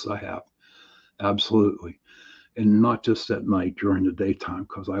battery? Yes, I have. Absolutely. And not just at night, during the daytime,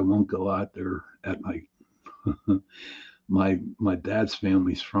 because I won't go out there at night. My dad's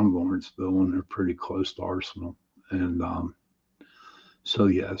family's from Lawrenceville, and they're pretty close to Arsenal. And so,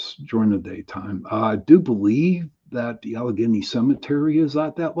 yes, during the daytime. I do believe that the Allegheny Cemetery is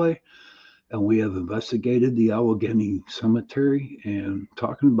out that way. And we have investigated the Allegheny Cemetery, and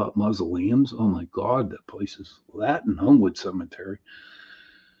talking about mausoleums. Oh my God, that place is that, and Homewood Cemetery.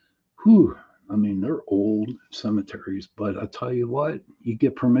 Whew. I mean, they're old cemeteries, but I tell you what, you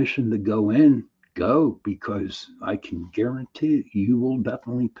get permission to go in, go, because I can guarantee you will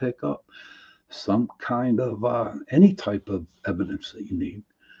definitely pick up some kind of any type of evidence that you need.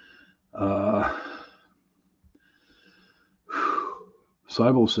 Uh,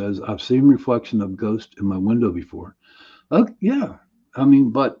 Sybil says, I've seen reflection of ghosts in my window before. Oh, yeah. I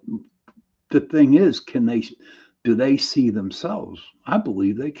mean, but the thing is, do they see themselves? I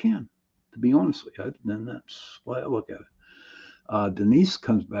believe they can, to be honest with you. Then that's why I look at it. Denise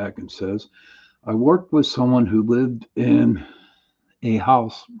comes back and says, I worked with someone who lived in a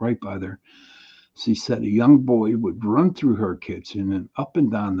house right by there. She said a young boy would run through her kitchen and up and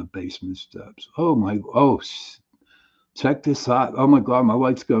down the basement steps. Check this out. Oh my God, my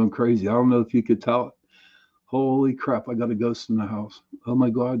light's going crazy. I don't know if you could tell it. Holy crap, I got a ghost in the house. Oh my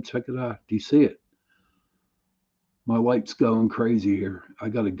God, check it out. Do you see it? My light's going crazy here. I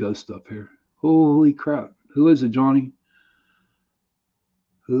got a ghost up here. Holy crap. Who is it, Johnny?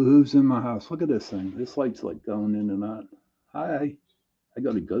 Who's in my house? Look at this thing. This light's like going in and out. Hi. I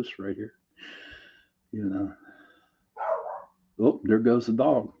got a ghost right here. You know. Oh, there goes the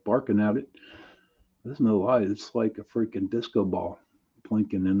dog barking at it. There's no light. It's like a freaking disco ball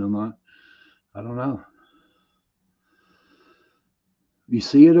blinking in and out. I don't know. You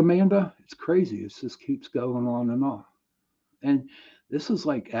see it, Amanda? It's crazy. It just keeps going on and on. And this is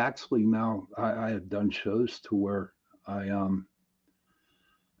like actually now I have done shows to where and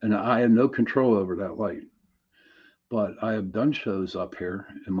I have no control over that light. But I have done shows up here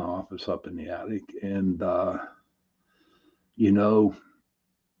in my office up in the attic, and you know,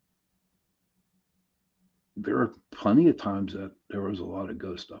 there are plenty of times that there was a lot of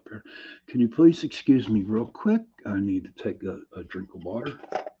ghosts up here. Can you please excuse me real quick? I need to take a drink of water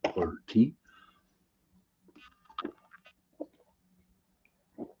or tea.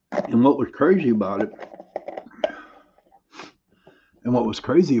 And what was crazy about it,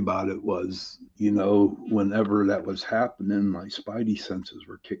 was, whenever that was happening, my spidey senses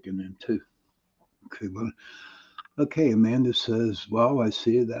were kicking in too. Okay, Amanda says, well, I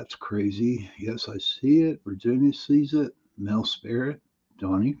see it. That's crazy. Yes, I see it. Virginia sees it. Mel Spirit.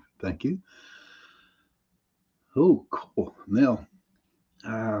 Johnny, thank you. Oh, cool. Mel.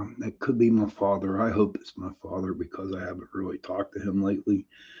 That could be my father. I hope it's my father because I haven't really talked to him lately.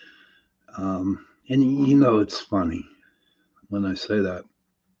 And it's funny when I say that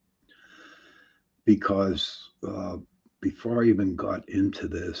because before I even got into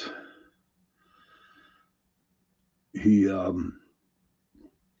this, he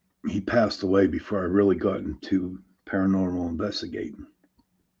passed away before I really got into paranormal investigating.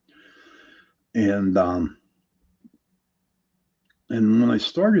 And when I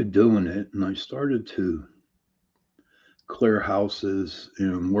started doing it and I started to clear houses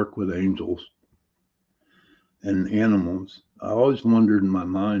and work with angels and animals, I always wondered in my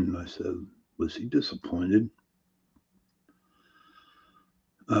mind, and I said, was he disappointed?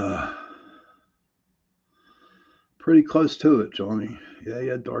 Pretty close to it, Johnny. Yeah, he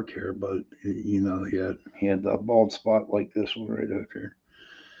had dark hair, but he had a bald spot like this one right up here.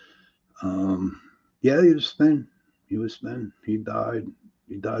 Yeah, he was thin. He died.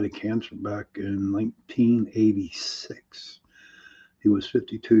 He died of cancer back in 1986. He was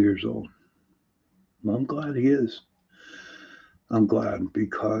 52 years old. Well, I'm glad he is. I'm glad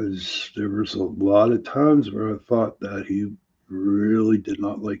because there was a lot of times where I thought that he really did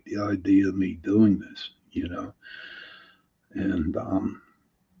not like the idea of me doing this, And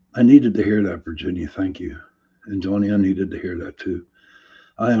I needed to hear that, Virginia. Thank you. And Johnny, I needed to hear that too.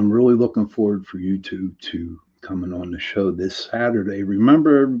 I am really looking forward for you two to coming on the show this Saturday.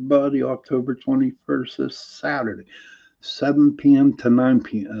 Remember, everybody, October 21st, this Saturday, 7 p.m. to 9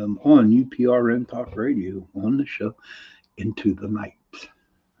 p.m. on UPRN Talk Radio on the show Into the Night.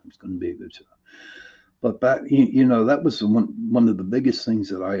 It's going to be a good show. But that was one of the biggest things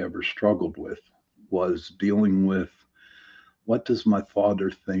that I ever struggled with was dealing with what does my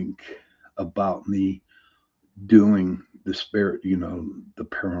father think about me doing the spirit, the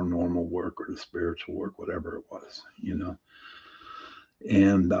paranormal work or the spiritual work, whatever it was,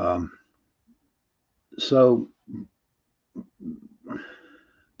 And so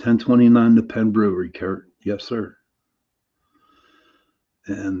 1029 the Penn Brewery, Kurt. Yes, sir.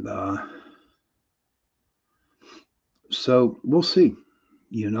 And so we'll see,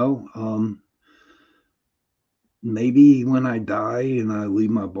 maybe when I die and I leave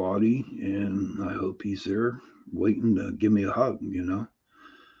my body, and I hope he's there waiting to give me a hug,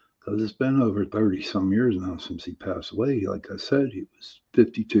 because it's been over 30 some years now since he passed away. Like I said, he was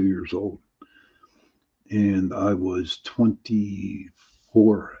 52 years old, and I was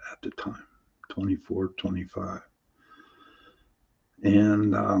 24 at the time, 24, 25.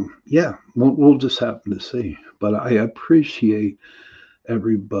 And yeah, we'll just happen to see. But I appreciate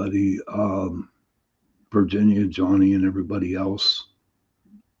everybody, Virginia, Johnny, and everybody else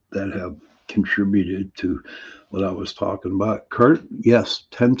that have contributed to what I was talking about. Kurt, yes,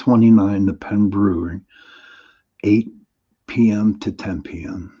 1029, the Penn Brewery, 8 p.m. to 10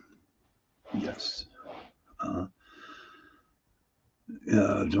 p.m. Yes. Uh,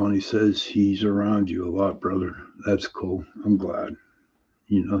 Johnny says he's around you a lot, brother. That's cool. I'm glad,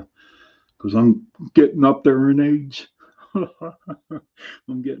 you know, because I'm getting up there in age.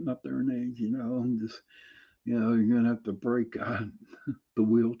 I'm getting up there in age, I'm just, you're going to have to break out the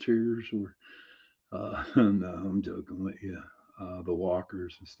wheelchairs or, no, I'm joking with you, the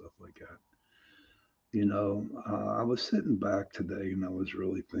walkers and stuff like that. I was sitting back today and I was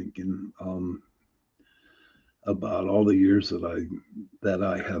really thinking about all the years that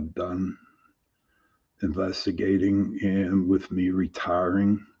I have done investigating and with me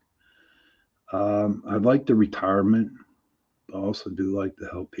retiring. I like the retirement. I also do like to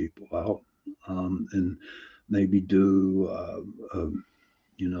help people out, and maybe do a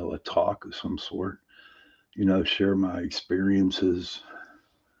talk of some sort. Share my experiences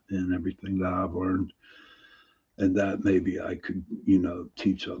and everything that I've learned, and that maybe I could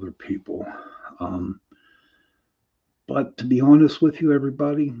teach other people. Um, but to be honest with you,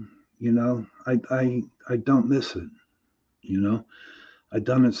 everybody, I don't miss it. You know, I've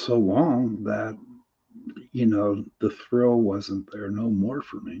done it so long that the thrill wasn't there no more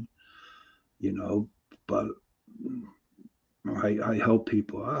for me. You know, but I help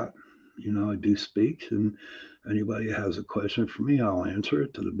people out. I do speak, and anybody has a question for me, I'll answer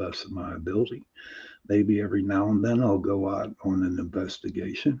it to the best of my ability. Maybe every now and then I'll go out on an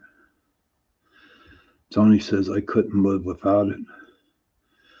investigation. Tony says I couldn't live without it.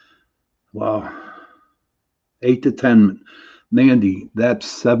 Wow. 8 to 10. Mandy, that's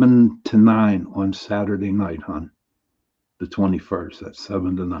 7 to 9 on Saturday night, hon. The 21st. That's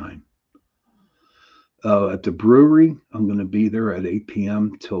 7 to 9. At the brewery, I'm going to be there at 8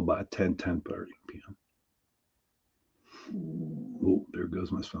 p.m. till about 10:30 p.m. Oh, there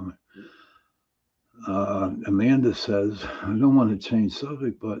goes my stomach. Amanda says, I don't want to change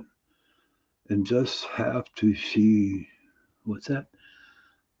subject, but and just have to she, what's that?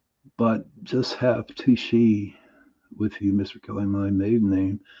 But just have to she with you, Mr. Kelly. My maiden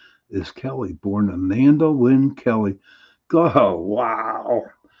name is Kelly, born Amanda Lynn Kelly. Oh, wow.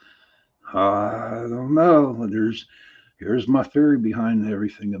 I don't know. Here's my theory behind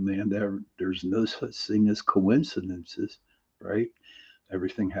everything, Amanda. There's no such thing as coincidences, right?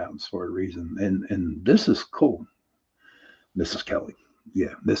 Everything happens for a reason, and this is cool, Mrs. Kelly.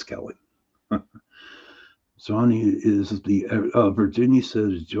 Yeah, Miss Kelly. Johnny is the Virginia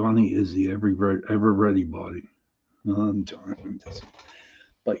says Johnny is the ever ready body. Johnny.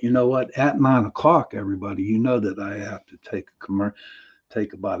 But you know what? At 9 o'clock, everybody, you know that I have to take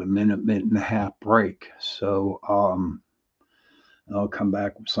about a minute and a half break. So I'll come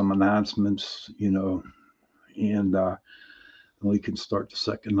back with some announcements, and we can start the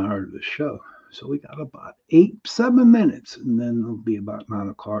second hour of the show. So we got about 7 minutes, and then it'll be about 9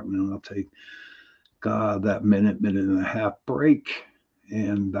 o'clock, and then I'll take that minute and a half break,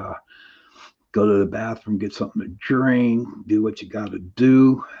 and go to the bathroom, get something to drink, do what you got to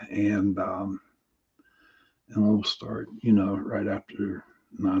do, and we'll start, right after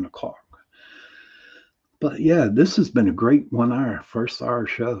 9 o'clock. But yeah, this has been a great 1 hour, first hour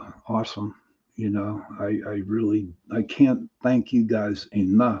show. Awesome. I really I can't thank you guys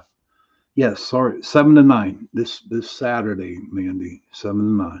enough. Yes, sorry, 7 to 9 this Saturday, Mandy, 7 to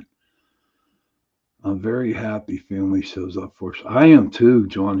 9. I'm very happy family shows up for us. I am too,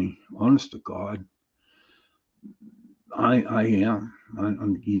 Johnny. Honest to God, I am.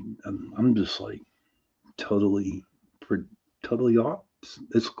 I'm just like totally, totally off.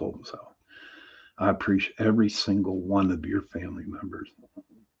 It's cool as hell. I appreciate every single one of your family members,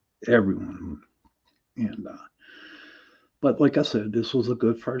 everyone, and but like I said, this was a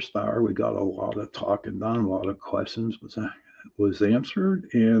good first hour. We got a lot of talking done, a lot of questions was answered,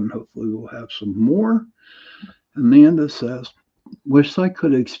 and hopefully we'll have some more. Amanda says, "Wish I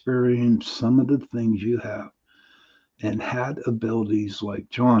could experience some of the things you have, and had abilities like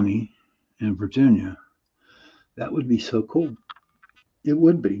Johnny and Virginia. That would be so cool. It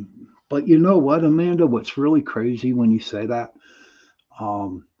would be." But you know what, Amanda? What's really crazy when you say that?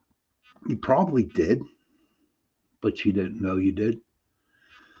 Um, you probably did, but you didn't know you did.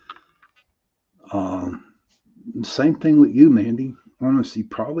 Um, Same thing with you, Mandy. Honestly,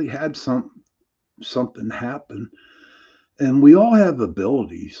 probably had something happen, and we all have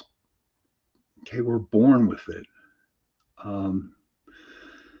abilities. Okay, we're born with it. Um,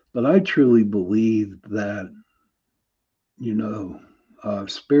 but I truly believe that you know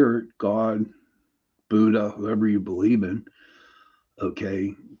spirit, God, Buddha, whoever you believe in,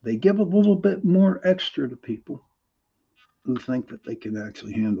 okay, they give a little bit more extra to people who think that they can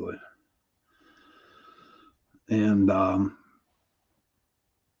actually handle it. And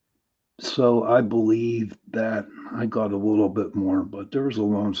so I believe that I got a little bit more, but there was a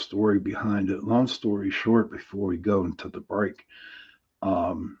long story behind it. Long story short, before we go into the break,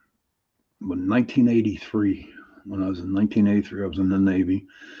 um, when 1983, when I was in 1983, I was in the Navy,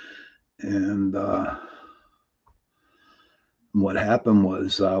 and what happened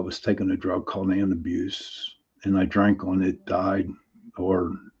was I was taking a drug called antabuse, and I drank on it, died,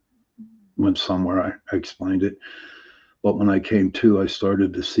 or went somewhere. I explained it. But when I came to, I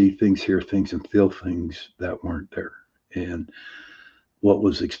started to see things, hear things, and feel things that weren't there. And what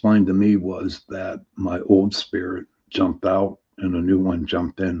was explained to me was that my old spirit jumped out and a new one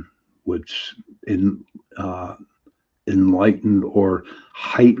jumped in, which in, uh, enlightened or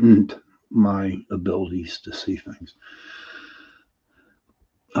heightened my abilities to see things.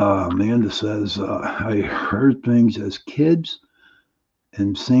 Amanda says, I heard things as kids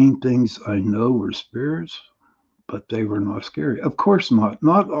and seeing things I know were spirits, but they were not scary. Of course not.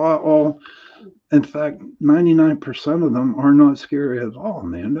 Not all. In fact, 99% of them are not scary at all,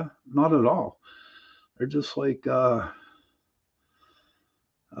 Amanda. Not at all. They're just like, um,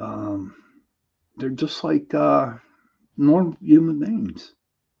 they're just like normal human beings,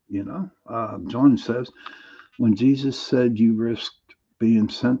 you know. John says, when Jesus said you risked being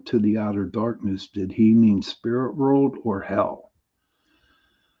sent to the outer darkness, did he mean spirit world or hell?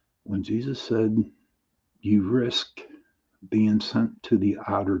 When Jesus said you risk being sent to the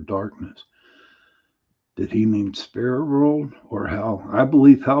outer darkness, did he mean spirit world or hell? I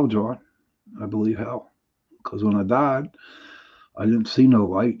believe hell, John. I believe hell. Because when I died, I didn't see no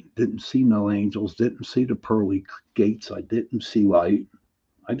light, didn't see no angels, didn't see the pearly gates. I didn't see light.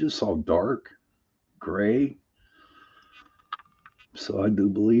 I just saw dark, gray. So I do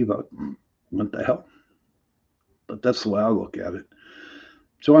believe I went to hell. But that's the way I look at it.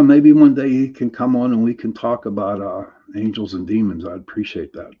 John, maybe one day you can come on and we can talk about angels and demons. I'd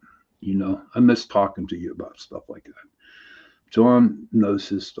appreciate that. You know, I miss talking to you about stuff like that. John knows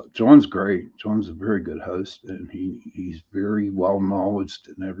his stuff. John's great. John's a very good host, and he's very well knowledged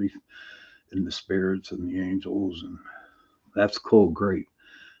in the spirits and the angels, and that's cool. Great.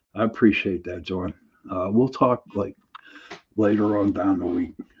 I appreciate that, John. We'll talk like later on down the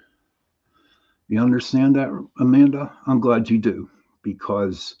week. You understand that, Amanda? I'm glad you do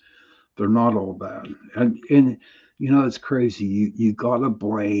because they're not all bad. And you know it's crazy. You gotta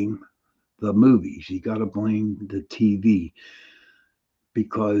blame the movies. You gotta blame the TV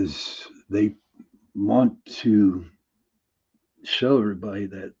because they want to show everybody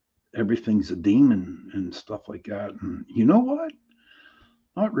that everything's a demon and stuff like that. And you know what?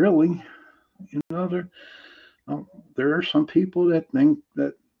 Not really. You know, uh, there are some people that think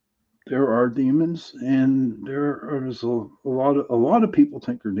that there are demons, and there's a lot of people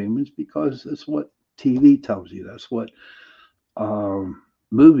think they're demons because that's what TV tells you. That's what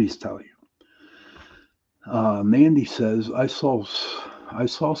movies tell you. Mandy says, I saw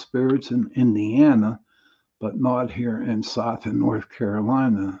spirits in Indiana, but not here in South and North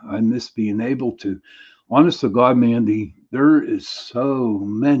Carolina. I miss being able to. Honest to God, Mandy, there is so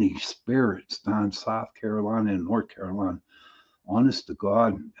many spirits down in South Carolina and North Carolina. Honest to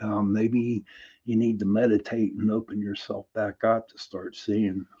God, maybe you need to meditate and open yourself back up to start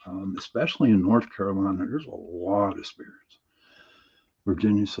seeing, especially in North Carolina, there's a lot of spirits.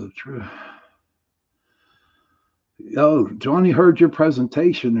 Virginia's so true. Oh, Johnny heard your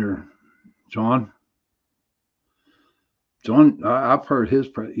presentation there, John. John, I've heard his.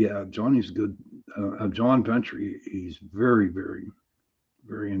 Yeah, Johnny's good. John Ventry, he's very, very,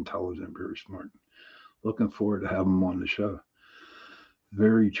 very intelligent, very smart. Looking forward to having him on the show.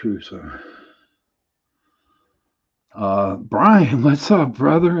 Very true, sir. Brian, what's up,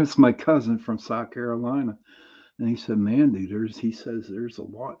 brother? It's my cousin from South Carolina, and he said, "Mandy, he says there's a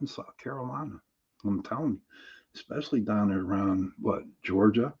lot in South Carolina. I'm telling you, especially down there around what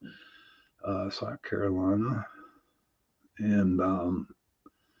Georgia, South Carolina, and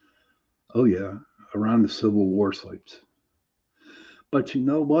oh yeah, around the Civil War sites." But you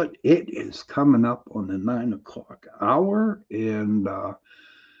know what? It is coming up on the 9 o'clock hour, and the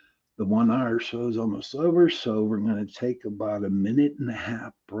 1 hour show is almost over. So we're going to take about a minute and a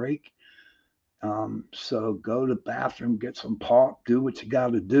half break. So go to the bathroom, get some pop, do what you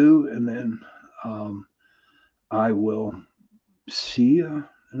got to do, and then I will see you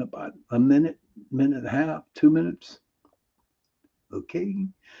in about a minute, minute and a half, 2 minutes. Okay.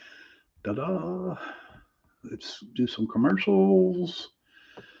 Ta da. let's do some commercials.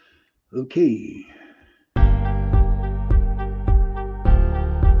 Okay.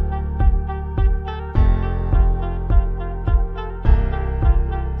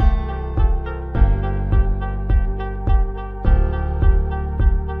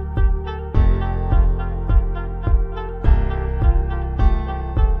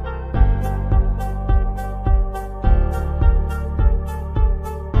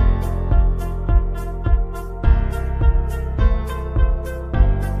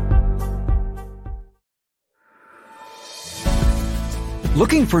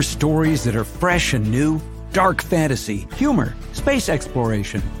 Looking for stories that are fresh and new? Dark fantasy, humor, space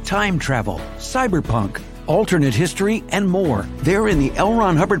exploration, time travel, cyberpunk, alternate history, and more. They're in the L.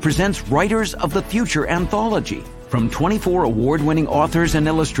 Ron Hubbard Presents Writers of the Future anthology. From 24 award-winning authors and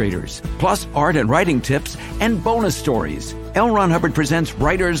illustrators, plus art and writing tips and bonus stories. L. Ron Hubbard Presents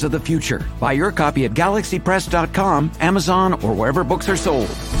Writers of the Future. Buy your copy at galaxypress.com, Amazon, or wherever books are sold.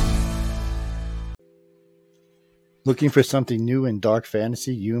 Looking for something new in dark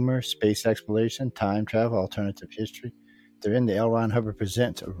fantasy, humor, space exploration, time travel, alternative history? They're in the L. Ron Hubbard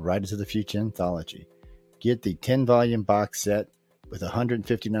Presents Writers of the Future anthology. Get the 10-volume box set with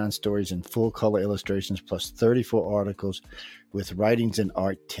 159 stories and full-color illustrations plus 34 articles with writings and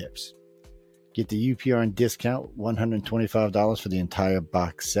art tips. Get the UPRN discount, $125 for the entire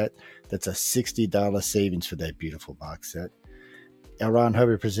box set. That's a $60 savings for that beautiful box set. L. Ron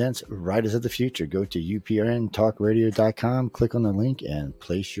Hubbard Presents Writers of the Future. Go to uprntalkradio.com, click on the link, and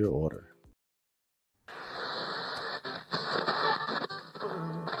place your order.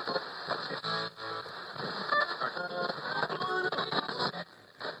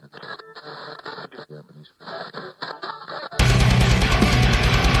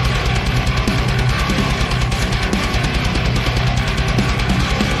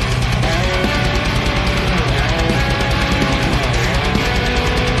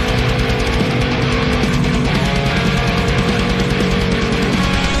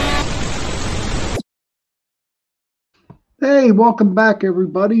 Hey, welcome back,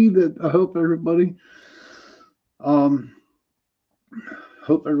 everybody. I hope everybody, hope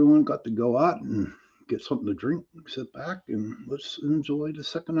everyone got to go out and get something to drink, sit back, and let's enjoy the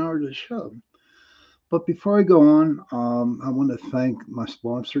second hour of the show. But before I go on, I want to thank my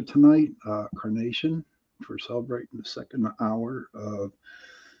sponsor tonight, Carnation, for celebrating the second hour of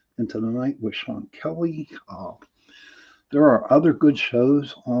Into the Night with Shawn Kelly. There are other good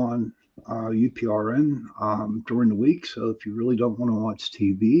shows on UPRN during the week. So if you really don't want to watch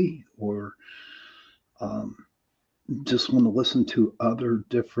TV or just want to listen to other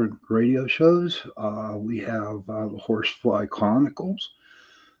different radio shows, we have the Horsefly Chronicles,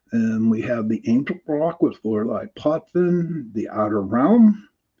 and we have the Angel Rock with Lorelei Potvin, the Outer Realm,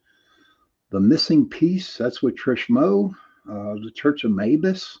 the Missing Piece, that's with Trish Moe, the Church of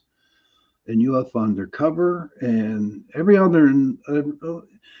Mavis, and UFO Undercover, and every now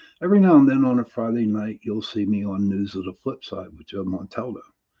and then on a Friday night, you'll see me on News of the Flip Side with Joe Montaldo.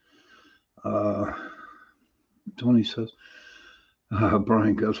 Tony says,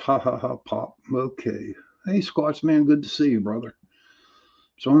 Brian goes, ha, ha, ha, pop. Okay. Hey, Scotsman, good to see you, brother.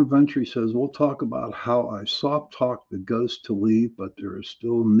 John Ventry says, we'll talk about how I soft talked the ghost to leave, but there is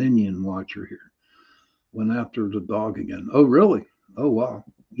still a minion watcher here. Went after the dog again. Oh, really? Oh, wow.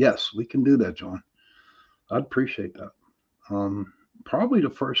 Yes, we can do that, John. I'd appreciate that. Probably the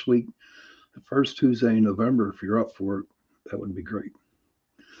first Tuesday in November, if you're up for it, that would be great.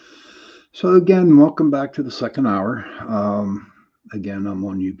 So again, welcome back to the second hour. Again, I'm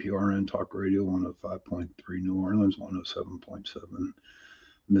on UPRN Talk Radio 105.3 New Orleans, 107.7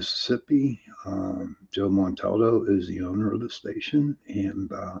 Mississippi. Joe Montaldo is the owner of the station,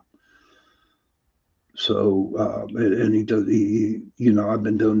 and and I've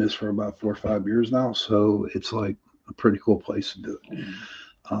been doing this for about 4 or 5 years now, so it's like a pretty cool place to do it.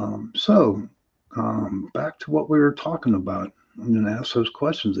 Back to what we were talking about. I'm going to ask those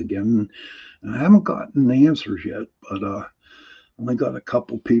questions again, and I haven't gotten the answers yet, but I only got a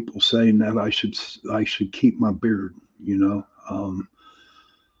couple people saying that I should keep my beard.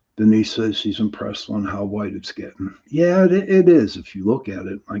 Denise says she's impressed on how white it's getting. Yeah, it is. If you look at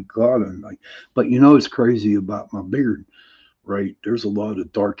it, my God, but it's crazy about my beard, right? There's a lot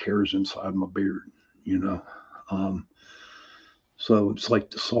of dark hairs inside my beard, so it's like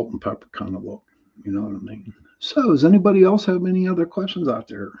the salt and pepper kind of look. You know what I mean? So does anybody else have any other questions out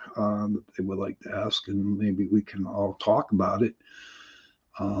there that they would like to ask, and maybe we can all talk about it?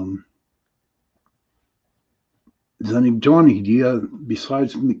 Johnny, do you have,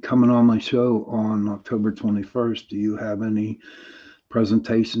 besides me coming on my show on October 21st, do you have any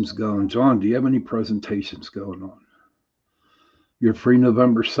Presentations going. John, do you have any presentations going on? You're free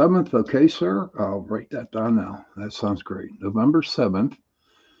November 7th. Okay, sir. I'll write that down now. That sounds great. November 7th,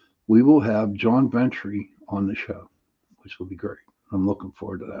 we will have John Ventry on the show, which will be great. I'm looking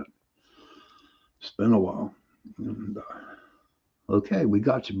forward to that. It's been a while. And, okay, we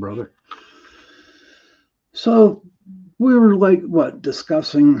got you, brother. So we were like, what,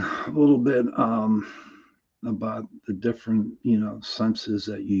 discussing a little bit about the different, senses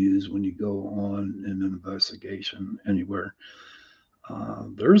that you use when you go on an investigation anywhere.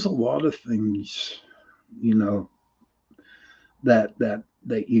 There's a lot of things, you know, that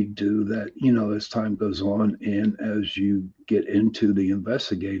you do that, as time goes on and as you get into the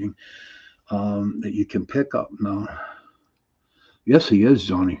investigating, that you can pick up. Now, yes, he is,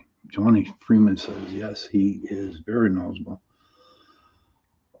 Johnny. Johnny Freeman says, yes, he is very knowledgeable.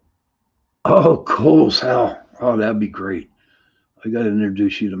 Oh, cool as hell. Oh, that'd be great. I got to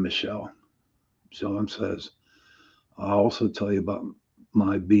introduce you to Michelle. John says, I'll also tell you about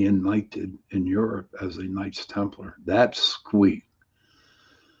my being knighted in Europe as a Knights Templar. That's sweet.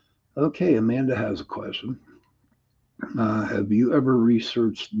 Okay, Amanda has a question. Have you ever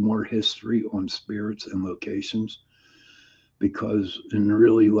researched more history on spirits and locations? Because in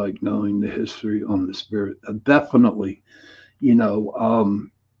really like knowing the history on the spirit, definitely,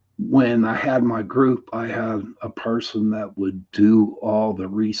 when I had my group, I had a person that would do all the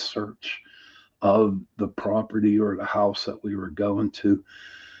research of the property or the house that we were going to.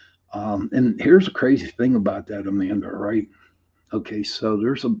 And here's a crazy thing about that, Amanda, right? Okay, so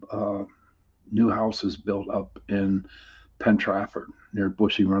there's a new house is built up in Penn Trafford near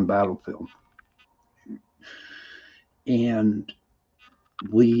Bushy Run Battlefield. And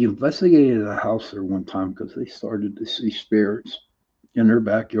we investigated a house there one time because they started to see spirits in their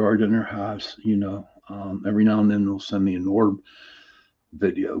backyard, in their house. Every now and then they'll send me an orb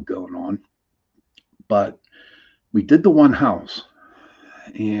video going on. But we did the one house.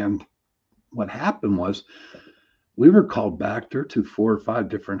 And what happened was we were called back there to 4 or 5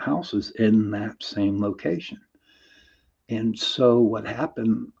 different houses in that same location. And so what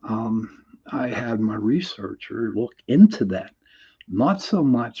happened, I had my researcher look into that. Not so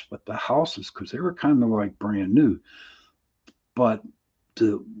much with the houses, because they were kind of like brand new, but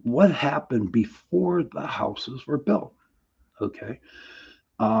what happened before the houses were built. Okay.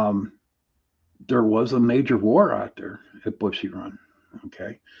 There was a major war out there at Bushy Run.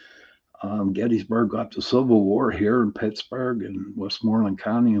 Okay. Gettysburg got the Civil War here in Pittsburgh and Westmoreland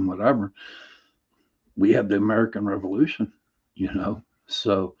County and whatever. We had the American Revolution,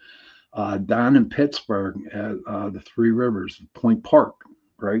 So down in Pittsburgh at the Three Rivers, Point Park,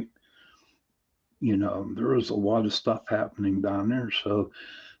 right? There was a lot of stuff happening down there. So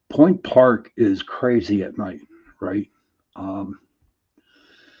Point Park is crazy at night, right?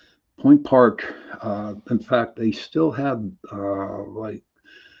 Point Park, in fact, they still have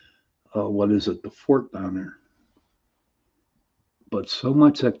what is it, the fort down there. But so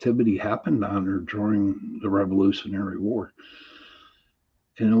much activity happened down there during the Revolutionary War.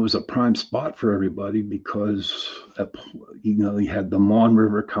 And it was a prime spot for everybody because, you had the Mon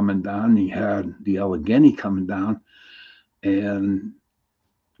River coming down, you had the Allegheny coming down and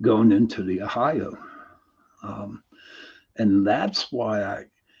going into the Ohio. And that's why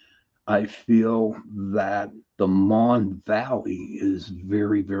I feel that the Mon Valley is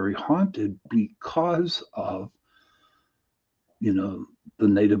very, very haunted because of, the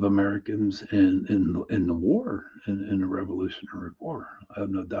Native Americans in the war, in the Revolutionary War. I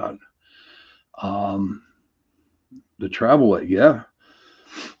have no doubt. The travel way, yeah.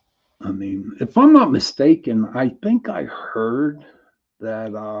 I mean, if I'm not mistaken, I think I heard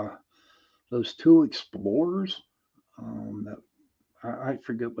that those 2 explorers, that I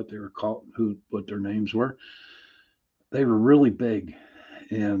forget what they were called, what their names were. They were really big,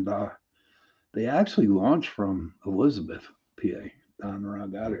 and they actually launched from Elizabeth, PA, down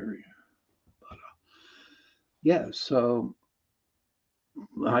around that area. But yeah, so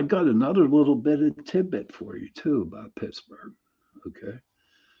I got another little bit of tidbit for you too about Pittsburgh.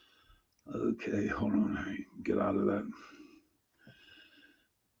 Okay, hold on, let me get out of that.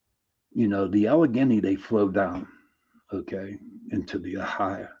 The Allegheny, they flow down, okay, into the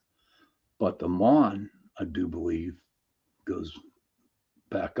Ohio, but the Mon, I do believe, goes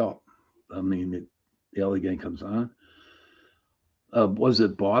back up. I mean, the Allegheny comes on. Was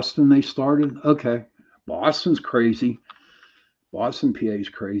it Boston they started? Okay. Boston's crazy. Boston, PA is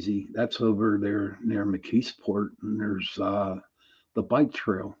crazy. That's over there near McKeesport. And there's the bike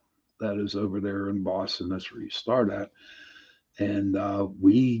trail that is over there in Boston. That's where you start at. And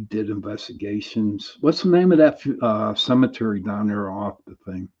we did investigations. What's the name of that cemetery down there off the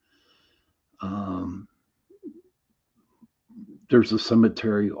thing? Um, there's a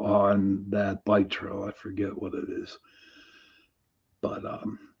cemetery on that bike trail. I forget what it is, but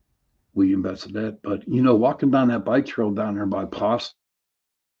we invested that. But walking down that bike trail down there by Boston,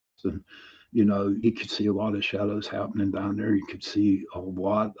 you could see a lot of shadows happening down there. You could see a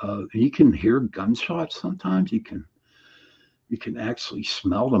lot of, and you can hear gunshots sometimes. You can actually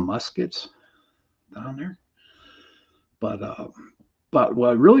smell the muskets down there. But what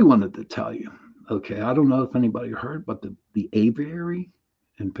I really wanted to tell you, okay, I don't know if anybody heard, but the aviary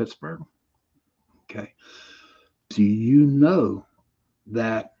in Pittsburgh, okay, do you know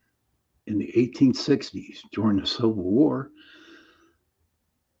that in the 1860s during the Civil War,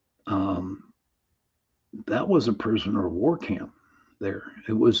 um, that was a prisoner of war camp there.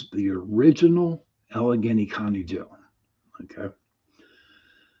 It was the original Allegheny County Jail, okay,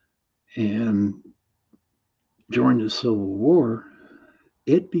 and during the Civil War,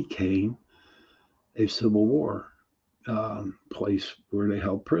 it became a Civil War place where they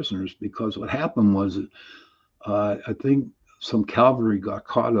held prisoners because what happened was I think some cavalry got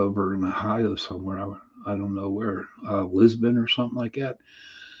caught over in Ohio somewhere. I don't know where, Lisbon or something like that.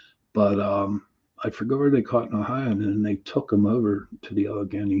 But I forget where they caught in Ohio, and then they took them over to the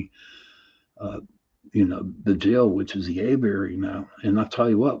Allegheny, uh, the jail, which is the aviary now. And I'll tell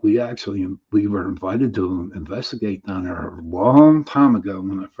you what, we were invited to investigate down there a long time ago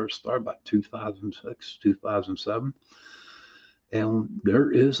when I first started, about 2006, 2007. And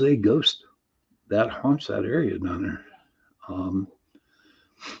there is a ghost that haunts that area down there. Um,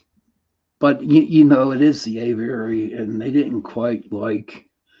 but it is the aviary, and they didn't quite like.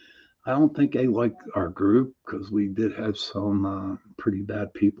 I don't think they liked our group because we did have some pretty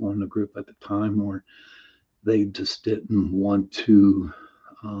bad people in the group at the time, where they just didn't want to.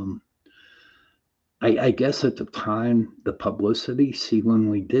 Um, I guess at the time, the publicity. See, when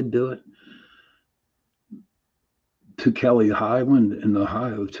we did do it to Kelly Island in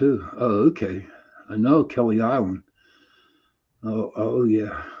Ohio too. Oh, okay. I know Kelly Island. Oh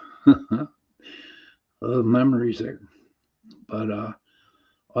yeah. Memories there. But uh,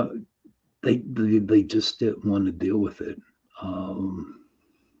 they just didn't want to deal with it. Um,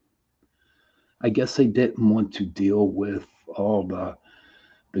 I guess they didn't want to deal with all the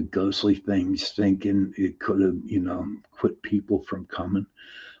ghostly things, thinking it could have quit people from coming.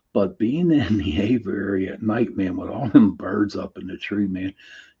 But being in the aviary at night, man, with all them birds up in the tree, man,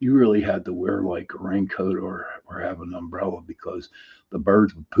 you really had to wear like a raincoat or have an umbrella because the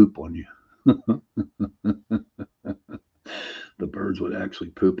birds would poop on you. The birds would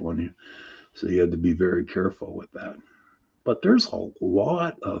actually poop on you. So you had to be very careful with that. But there's a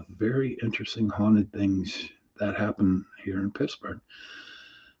lot of very interesting haunted things that happen here in Pittsburgh.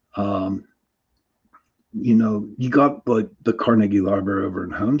 Um, you got like the Carnegie Library over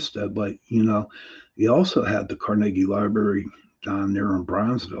in Homestead, but you also had the Carnegie Library down there in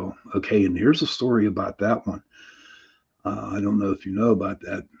Brownsville. Okay, and here's a story about that one. I don't know if you know about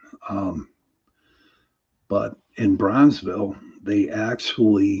that, um, but in Brownsville, they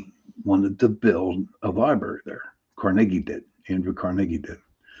actually wanted to build a library there. Carnegie did. Andrew Carnegie did.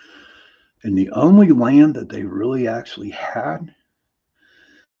 And the only land that they really actually had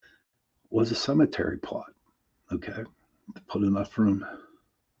was a cemetery plot. Okay, to put enough room.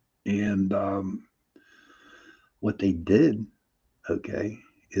 And what they did, okay,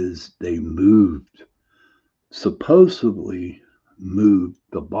 is they supposedly moved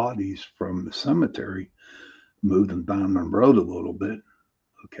the bodies from the cemetery, moved them down the road a little bit,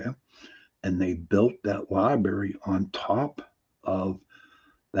 okay, and they built that library on top of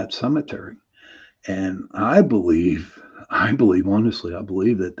that cemetery. And honestly, I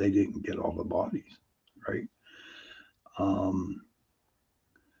believe that they didn't get all the bodies, right? Um,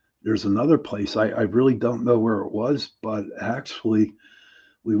 there's another place, I really don't know where it was, but actually,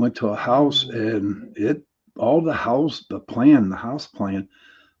 we went to a house and the house plan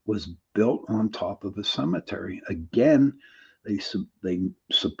was built on top of a cemetery. Again, they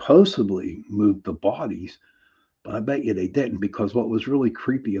supposedly moved the bodies, but I bet you they didn't, because what was really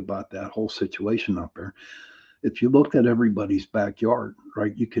creepy about that whole situation up there, if you looked at everybody's backyard,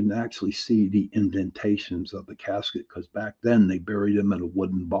 right, you can actually see the indentations of the casket, because back then they buried them in a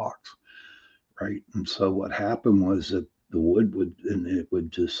wooden box, right? And so what happened was that the wood would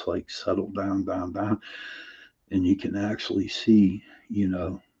just like settle down, down, down, and you can actually see,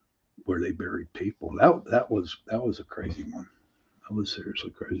 where they buried people. That was a crazy one. That was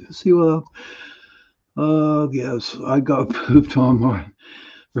seriously crazy. See what? Oh yes, I got pooped on one.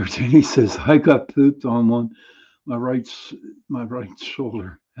 Virginia says I got pooped on one my right my right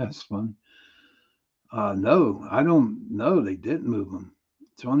shoulder has fun. No, I don't know. They didn't move them.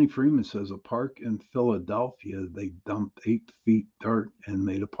 Johnny Freeman says a park in Philadelphia, they dumped 8 feet dirt and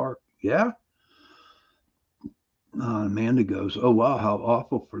made a park. Yeah. Amanda goes, oh, wow, how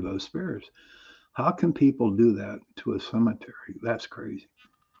awful for those spirits. How can people do that to a cemetery? That's crazy.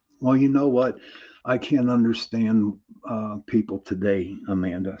 Well, you know what? I can't understand people today,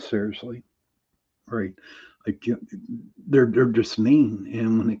 Amanda, seriously. Right. I can't, they're just mean.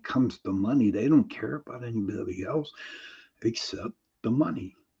 And when it comes to money, they don't care about anybody else except the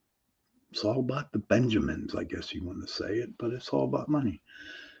money. It's all about the Benjamins, I guess you want to say it, but it's all about money.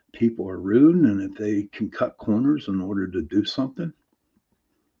 People are rude, and if they can cut corners in order to do something,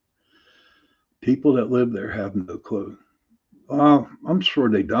 people that live there have no clue. I'm sure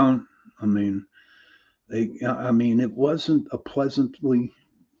they don't. I mean, it wasn't a pleasantly,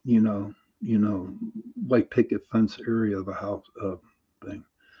 you know, white picket fence area of a house thing.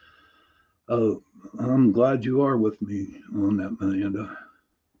 Oh, I'm glad you are with me on that, Amanda.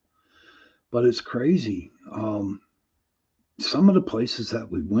 But it's crazy. Some of the places that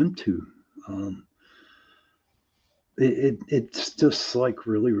we went to, um, it's just like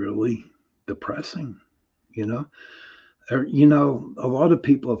really, really depressing, you know? A lot of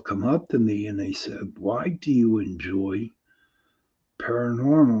people have come up to me and they said, why do you enjoy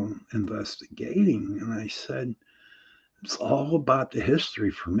paranormal investigating? And I said, it's all about the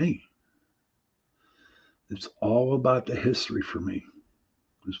history for me. It's all about the history for me,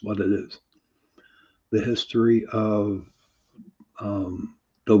 is what it is. The history of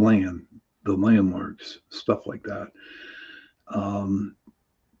the land, the landmarks, stuff like that. Um,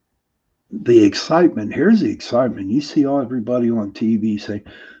 the excitement. Here's the excitement. You see all everybody on TV saying,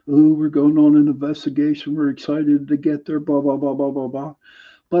 "Oh, we're going on an investigation. We're excited to get there." Blah blah blah blah blah blah.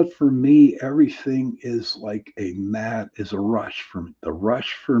 But for me, everything is like is a rush for me. The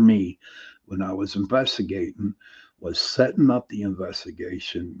rush for me when I was investigating was setting up the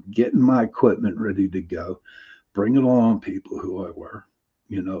investigation, getting my equipment ready to go, bringing along people who I were.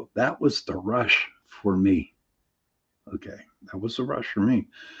 That was the rush for me. Okay, that was the rush for me.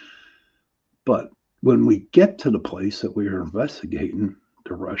 But when we get to the place that we are investigating,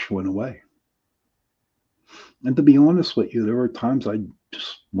 the rush went away. And to be honest with you, there were times I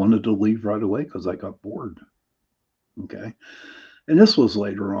just wanted to leave right away because I got bored. Okay. And this was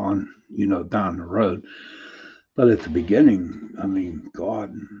later on, down the road. But at the beginning,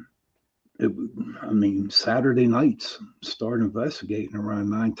 God, Saturday nights, start investigating around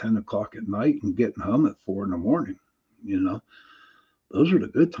 9, 10 o'clock at night and getting home at 4 in the morning. Those are the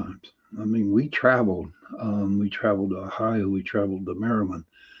good times. We traveled. We traveled to Ohio. We traveled to Maryland,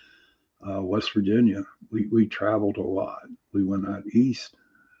 West Virginia. We traveled a lot. We went out east.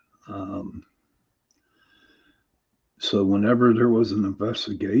 So whenever there was an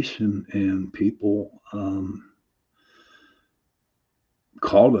investigation and people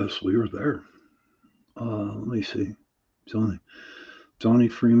called us, we were there. Let me see. Johnny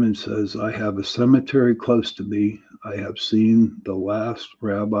Freeman says, I have a cemetery close to me. I have seen the last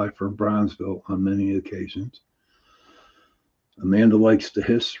rabbi from Brownsville on many occasions. Amanda likes the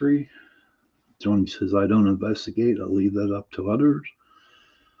history. Johnny says, I don't investigate. I leave that up to others.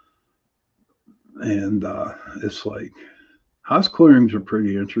 And it's like, house clearings are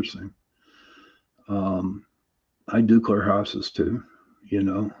pretty interesting. I do clear houses too,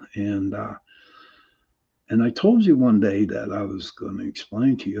 and I told you one day that I was going to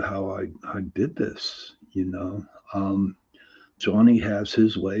explain to you how I did this, Johnny has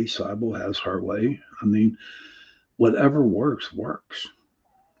his way, Sybil has her way. Whatever works, works.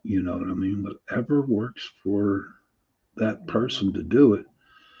 You know what I mean? Whatever works for that person to do it,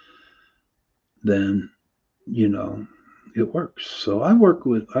 then, it works. So I work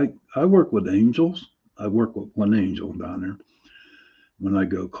with angels. I work with one angel down there when I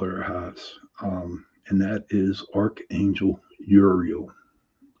go clear a house. And that is Archangel Uriel.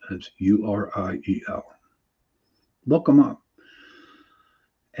 That's Uriel. Look them up.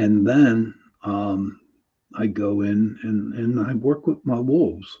 And then I go in and I work with my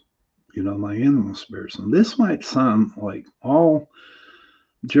wolves, my animal spirits. And this might sound like all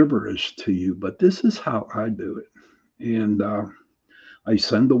gibberish to you, but this is how I do it. And I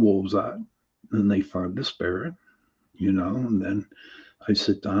send the wolves out and they find the spirit, and then I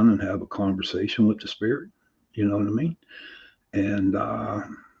sit down and have a conversation with the spirit, you know what I mean? And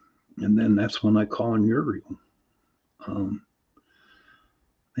then that's when I call on Uriel.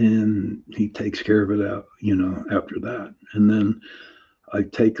 And he takes care of it out, after that. And then I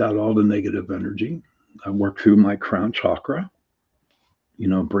take out all the negative energy. I work through my crown chakra,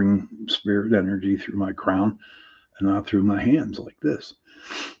 bring spirit energy through my crown and I threw my hands like this.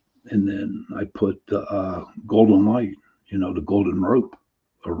 And then I put the golden light, the golden rope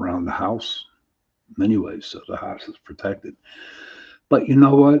around the house anyways, so the house is protected. But you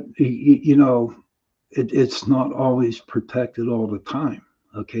know what? It's not always protected all the time.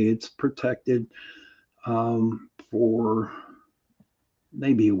 Okay, it's protected for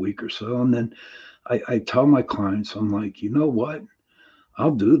maybe a week or so, and then I tell my clients, I'm like, you know what?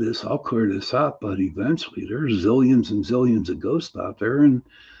 I'll do this, I'll clear this out, but eventually there's zillions and zillions of ghosts out there, and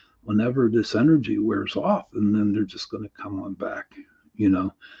whenever this energy wears off, and then they're just going to come on back, you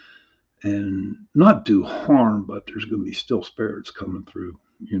know, and not do harm, but there's going to be still spirits coming through,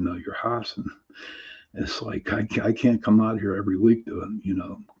 your house. And it's like, I can't come out here every week doing,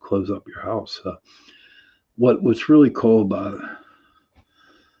 close up your house. What's really cool about it,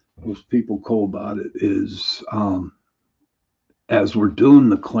 what's people cool about it is, as we're doing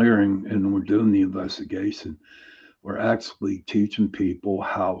the clearing and we're doing the investigation, we're actually teaching people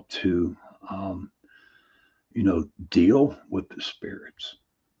how to, deal with the spirits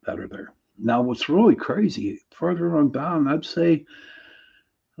that are there. Now, what's really crazy, further on down, I'd say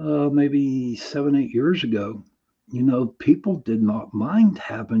maybe 7, 8 years ago, people did not mind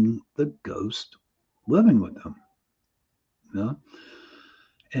having the ghost living with them, you know,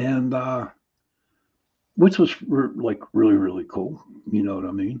 and which was like really, really cool. You know what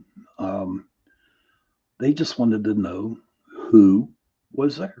I mean? They just wanted to know who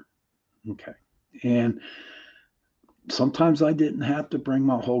was there. Okay. And sometimes I didn't have to bring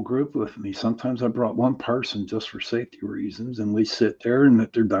my whole group with me. Sometimes I brought one person just for safety reasons, and we sit there and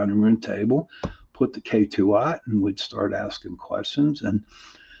at their dining room table, put the K2 out, and we'd start asking questions, and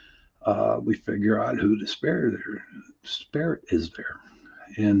we figure out who the spirit is there.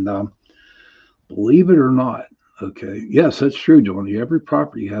 And believe it or not, okay, yes, that's true, Johnny. Every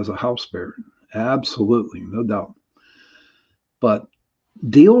property has a house spirit, absolutely, no doubt. But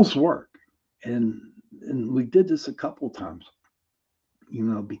deals work, and we did this a couple times,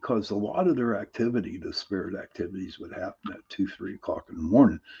 because a lot of their activity, the spirit activities, would happen at 2, 3 o'clock in the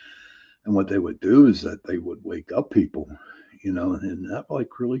morning. And what they would do is that they would wake up people, and that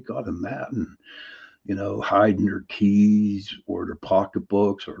like really got them mad, and, hiding their keys or their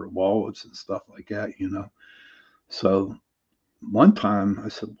pocketbooks or their wallets and stuff like that. So one time I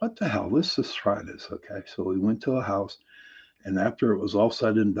said, what the hell? Let's just try this. Okay. So we went to a house, and after it was all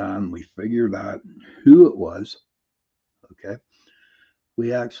said and done, we figured out who it was. Okay.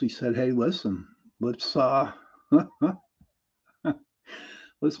 We actually said, hey, listen, let's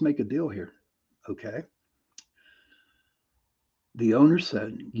let's make a deal here. Okay. The owner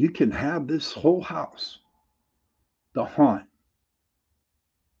said, you can have this whole house, the haunt,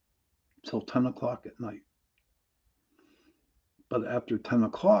 till 10 o'clock at night. But after 10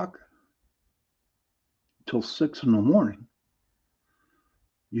 o'clock till 6 in the morning,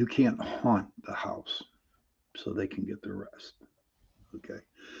 you can't haunt the house, so they can get their rest. Okay.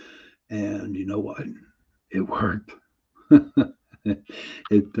 And you know what? It worked.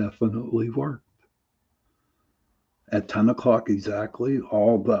 It definitely worked. At 10 o'clock exactly,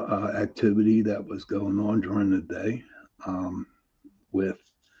 all the activity that was going on during the day, with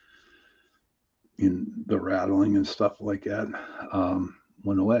the rattling and stuff like that,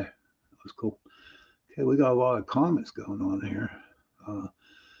 went away. It was cool. Okay, we got a lot of comments going on here.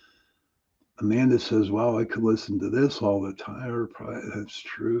 Amanda says, wow, I could listen to this all the time. That's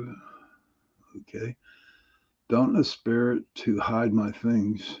true. Okay. Don't a spirit to hide my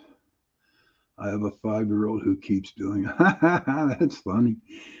things. I have a 5-year-old who keeps doing it. That's funny.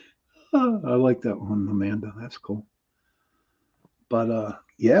 I like that one, Amanda. That's cool. But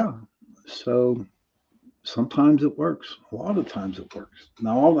yeah, so sometimes it works. A lot of times it works.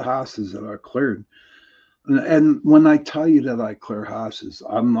 Now, all the houses that are cleared, and when I tell you that I clear houses,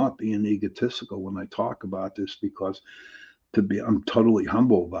 I'm not being egotistical when I talk about this, because I'm totally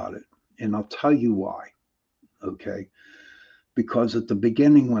humble about it. And I'll tell you why. Okay. Because at the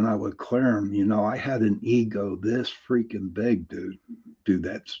beginning, when I would clear them, I had an ego this freaking big, dude.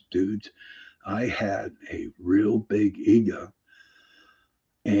 Dudes. I had a real big ego.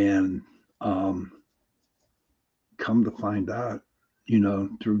 And come to find out,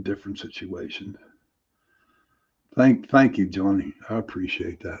 through different situations. Thank you, Johnny. I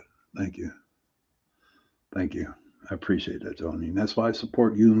appreciate that. Thank you. Thank you. I appreciate that, Johnny. And that's why I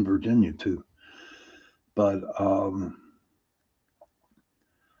support you in Virginia too. But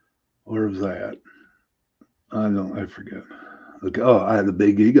where was I at? I forget. Okay, I had a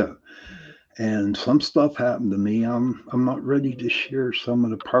big ego. And some stuff happened to me. I'm not ready to share some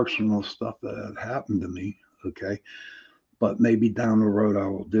of the personal stuff that had happened to me. Okay. But maybe down the road I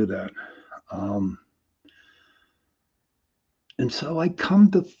will do that. And so I come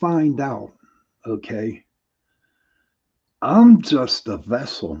to find out, okay, I'm just a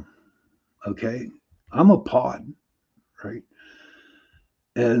vessel, okay? I'm a pod, right?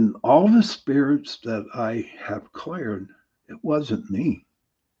 And all the spirits that I have cleared, it wasn't me,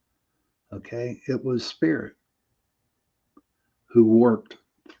 okay? It was spirit who worked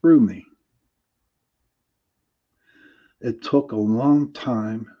through me. It took a long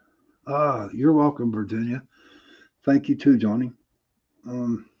time. Ah, you're welcome, Virginia. Thank you too, Johnny.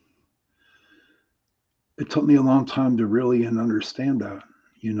 Um, it took me a long time to really understand that,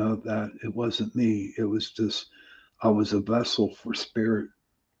 that it wasn't me. It was just, I was a vessel for spirit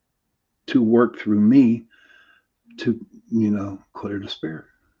to work through me to, clear the spirit,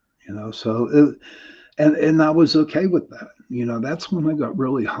 so and I was okay with that. That's when I got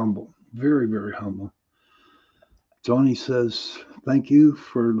really humble, very, very humble. Johnny says, thank you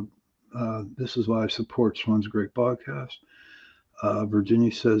for, this is why I support Shawn's great podcast.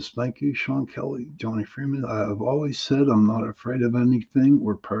 Virginia says, thank you, Shawn Kelly, Johnny Freeman. I have always said I'm not afraid of anything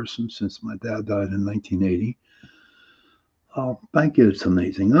or person since my dad died in 1980. Oh, thank you. It's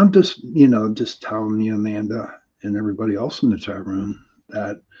amazing. I'm just telling you, Amanda, and everybody else in the chat room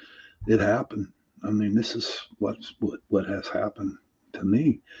that it happened. I mean, this is what has happened to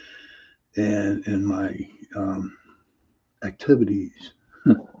me and in my um, activities.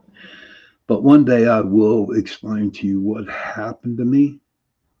 But one day I will explain to you what happened to me.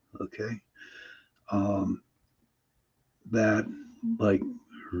 Okay, um, that like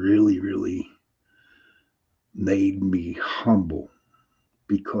really, really made me humble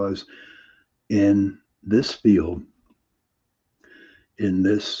because in this field, in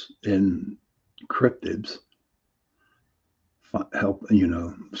cryptids, help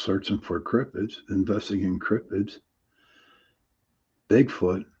searching for cryptids, investigating cryptids,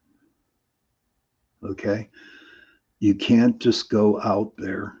 Bigfoot. Okay, you can't just go out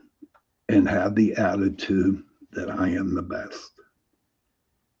there and have the attitude that I am the best.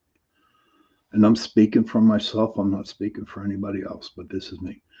 And I'm speaking for myself. I'm not speaking for anybody else, but this is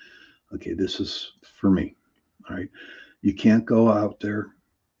me. Okay, this is for me. All right. You can't go out there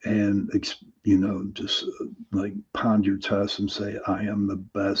and, just like pound your chest and say, I am the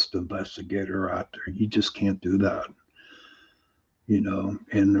best investigator out there. You just can't do that.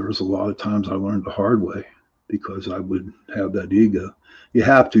 And there was a lot of times I learned the hard way because I would have that ego. You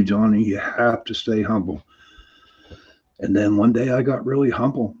have to, Johnny, you have to stay humble. And then one day I got really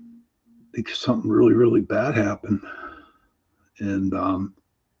humble because something really, really bad happened. And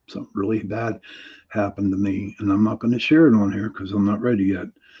something really bad happened to me. And I'm not going to share it on here because I'm not ready yet.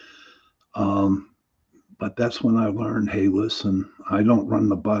 But that's when I learned, hey, listen, I don't run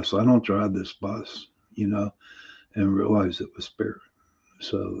the bus. I don't drive this bus, and realized it was spirit.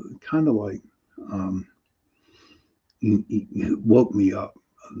 So kind of like he woke me up.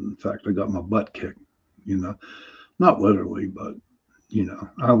 In fact, I got my butt kicked, not literally, but,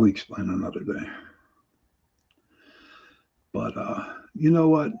 I'll explain another day. But you know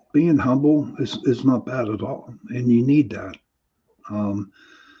what? Being humble is not bad at all. And you need that. Um,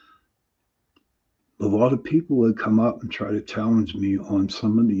 a lot of people would come up and try to challenge me on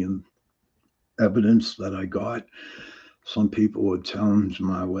some of the evidence that I got. Some people would challenge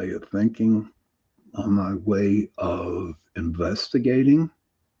my way of thinking, on my way of investigating,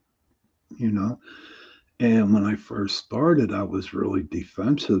 you know. And when I first started, I was really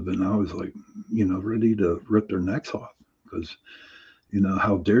defensive and I was like, ready to rip their necks off because,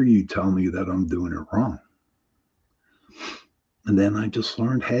 how dare you tell me that I'm doing it wrong? And then I just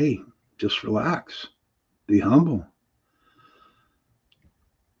learned, hey, just relax, be humble.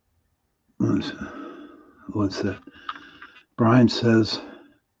 What's that? Brian says,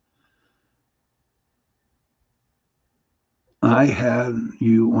 I had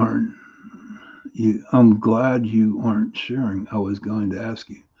you aren't you. I'm glad you aren't sharing. I was going to ask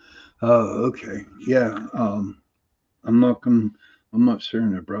you. Oh, okay. Yeah. I'm not going. I'm not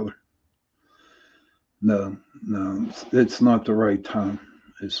sharing it, brother. No, no. It's not the right time.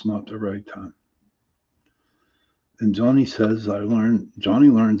 It's not the right time. And Johnny says, I learn. Johnny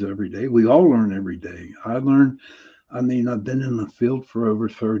learns every day. We all learn every day. I learn. I mean, I've been in the field for over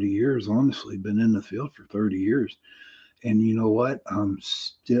 30 years. Honestly, been in the field for 30 years. And you know what? I'm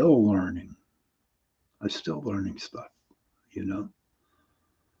still learning. I'm still learning stuff, you know.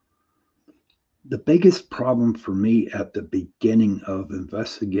 The biggest problem for me at the beginning of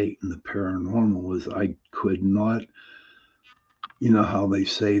investigating the paranormal was I could not, how they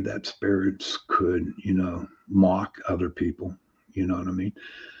say that spirits could, mock other people. You know what I mean?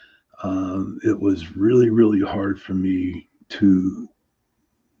 It was really, really hard for me to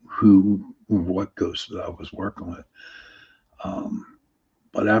what ghost that I was working with. Um,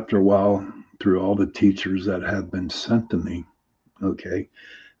 but after a while, through all the teachers that had been sent to me, okay,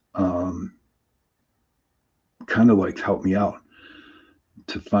 um, kind of like helped me out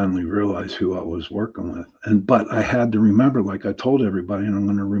to finally realize who I was working with. But I had to remember, like I told everybody, and I'm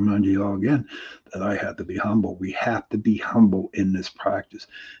going to remind you all again, that I had to be humble. We have to be humble in this practice.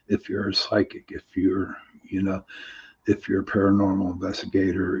 If you're a psychic, if you're, you know, if you're a paranormal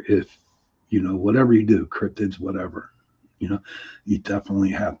investigator, if whatever you do, cryptids, whatever, you know, you definitely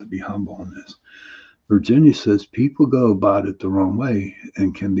have to be humble in this. Virginia says people go about it the wrong way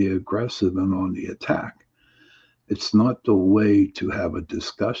and can be aggressive and on the attack. It's not the way to have a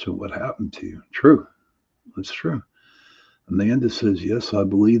discussion what happened to you. True. That's true. Amanda says, yes, I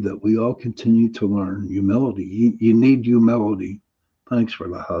believe that we all continue to learn humility. You need humility. Thanks for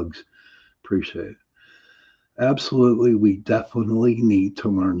the hugs. Appreciate it. Absolutely, we definitely need to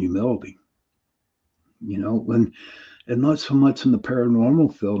learn humility. And not so much in the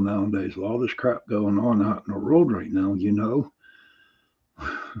paranormal field nowadays. With all this crap going on out in the world right now,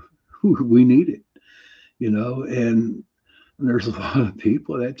 we need it, and there's a lot of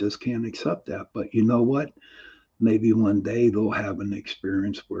people that just can't accept that. But you know what? Maybe one day they'll have an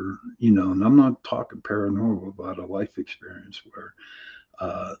experience where, and I'm not talking paranormal, about a life experience where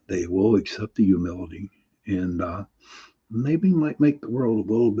they will accept the humility and maybe might make the world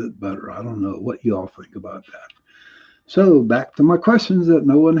a little bit better. I don't know what y'all think about that. So back to my questions that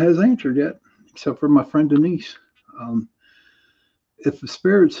no one has answered yet, except for my friend Denise. Um, if a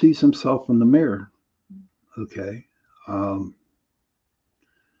spirit sees himself in the mirror, okay, um,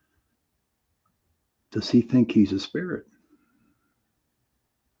 does he think he's a spirit?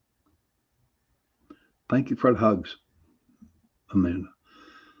 Thank you for the hugs, Amanda.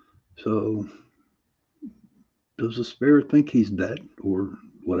 So, does the spirit think he's dead or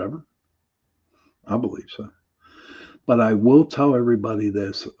whatever? I believe so. But I will tell everybody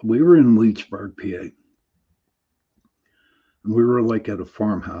this. We were in Leechburg, PA, and we were like at a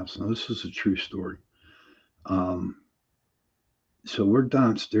farmhouse. Now, this is a true story. Um, so we're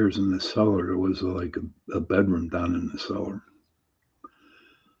downstairs in the cellar. There was like a bedroom down in the cellar.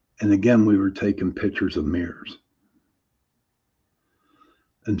 And again, we were taking pictures of mirrors.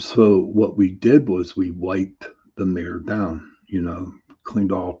 And so what we did was we wiped the mirror down,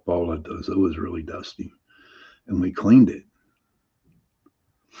 cleaned off all of those. It was really dusty. And we cleaned it.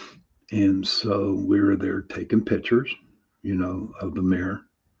 And so we were there taking pictures, of the mirror.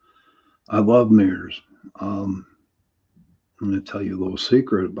 I love mirrors. Um, I'm going to tell you a little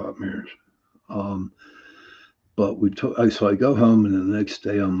secret about mirrors. Um, but so I go home, and the next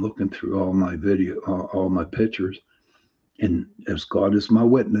day I'm looking through all my video, all my pictures, and as God is my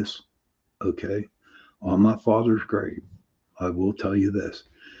witness, okay, on my father's grave, I will tell you this: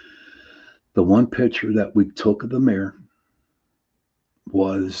 the one picture that we took of the mirror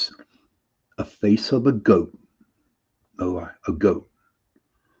was a face of a goat, no lie, a goat,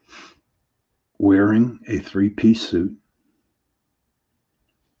 wearing a three-piece suit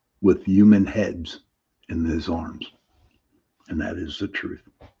with human heads in his arms. And that is the truth.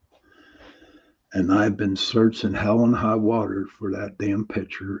 And I've been searching hell and high water for that damn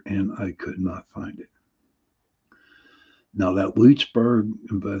picture, and I could not find it. Now, that Leechburg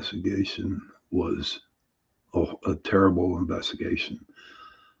investigation was a terrible investigation.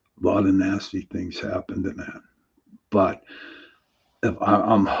 A lot of nasty things happened in that. But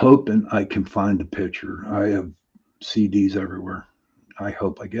I'm hoping I can find the picture. I have CDs everywhere. I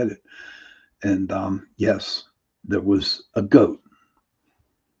hope I get it. And yes, there was a goat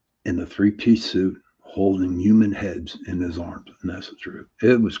in a three-piece suit holding human heads in his arms, and that's the truth.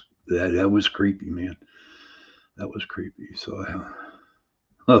 That was creepy, man. That was creepy. So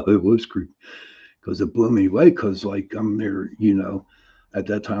it was creepy because it blew me away. Because like I'm there, at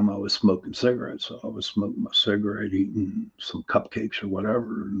that time I was smoking cigarettes, so I was smoking my cigarette, eating some cupcakes or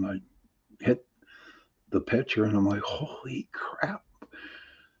whatever, and I hit the picture, and I'm like, holy crap!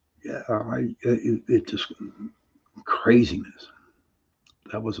 Yeah, it just craziness.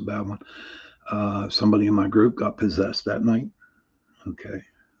 That was a bad one. Somebody in my group got possessed that night. Okay.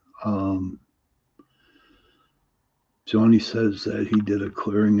 Um, Johnny says that he did a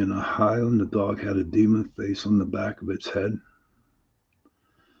clearing in Ohio and the dog had a demon face on the back of its head.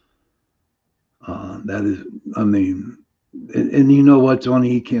 That is, I mean, and you know what, Johnny,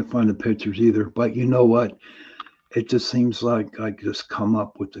 he can't find the pictures either. But you know what? It just seems like I just come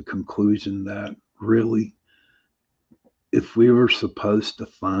up with the conclusion that really, if we were supposed to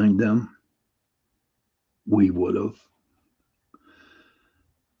find them, we would have.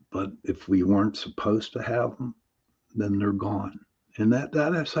 But if we weren't supposed to have them, then they're gone. And that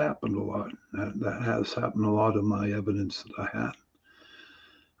has happened a lot. That has happened a lot of my evidence that I had.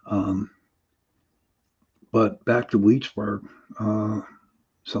 Um, but back to Weechburg, uh,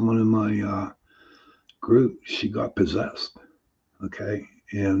 someone in my group, she got possessed. Okay.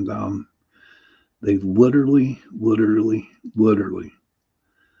 And they literally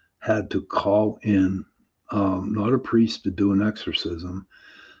had to call in, not a priest to do an exorcism.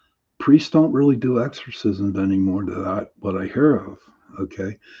 Priests don't really do exorcisms anymore that what I hear of.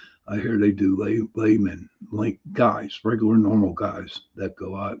 Okay. I hear they do laymen, like guys, regular normal guys that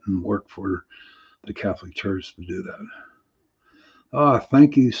go out and work for the Catholic Church to do that. Ah,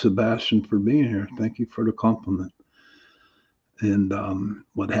 thank you, Sebastian, for being here. Thank you for the compliment. And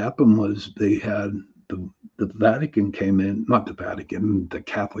what happened was they had the Vatican came in, not the Vatican, the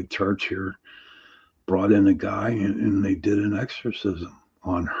Catholic Church here brought in a guy and they did an exorcism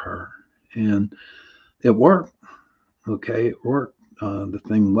on her. And it worked. Okay, it worked. The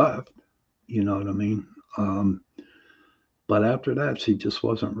thing left. You know what I mean? Um, but after that, she just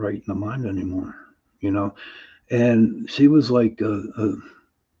wasn't right in the mind anymore. You know, and she was like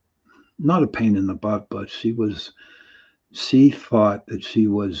not a pain in the butt, but she thought that she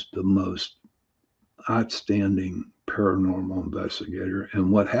was the most outstanding paranormal investigator.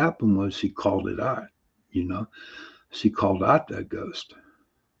 And what happened was she called it out. You know, she called out that ghost.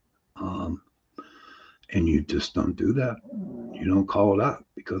 Um, and you just don't do that. You don't call it out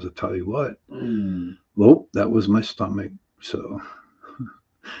because I tell you what. Well, that was my stomach. So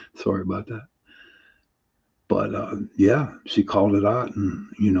sorry about that. But yeah, she called it out, and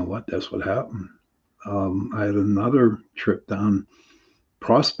you know what? That's what happened. I had another trip down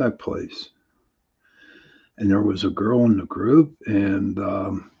Prospect Place, and there was a girl in the group, and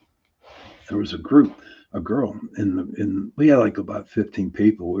there was a girl in. We had like about 15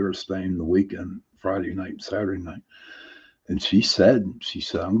 people. We were staying the weekend, Friday night, Saturday night, and she said,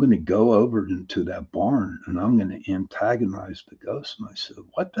 I'm going to go over into that barn and I'm going to antagonize the ghost. And I said,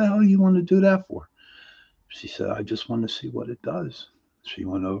 what the hell you want to do that for? She said, I just want to see what it does. She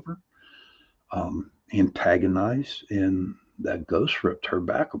went over, antagonized, and that ghost ripped her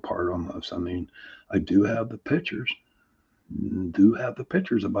back apart almost. I mean, I do have the pictures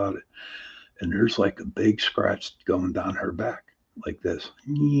about it. And there's like a big scratch going down her back, like this,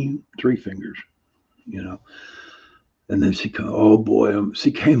 3 fingers, you know. And then oh boy,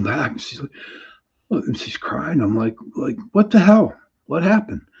 she came back and she's like, oh, and she's crying. I'm like, what the hell? What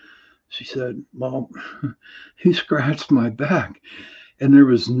happened? She said, well, he scratched my back. And there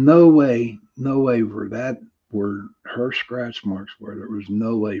was no way where that where her scratch marks were. There was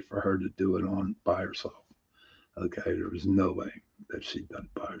no way for her to do it on by herself. Okay, there was no way that she'd done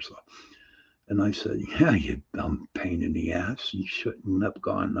it by herself. And I said, yeah, you dumb pain in the ass. You shouldn't have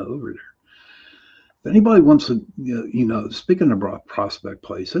gone over there. If anybody wants to, speaking about Prospect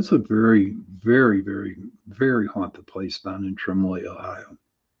Place, it's a very, very, very, very haunted place down in Trimley, Ohio.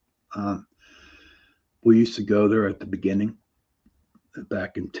 Um, we used to go there at the beginning,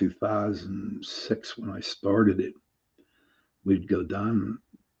 back in 2006 when I started it. We'd go down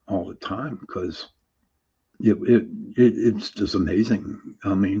all the time because it's just amazing.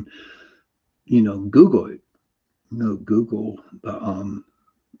 I mean, Google it. Google the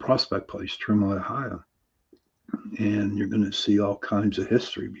Prospect Place, Trimley, Ohio, and you're going to see all kinds of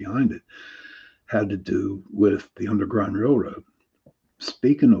history behind it. Had to do with the Underground Railroad.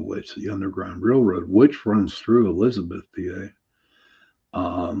 Speaking of which, the Underground Railroad, which runs through Elizabeth, PA,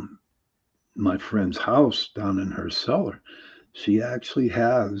 my friend's house down in her cellar, she actually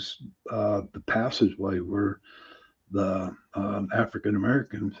has the passageway where the African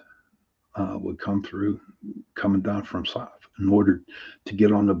Americans would come through, coming down from south in order to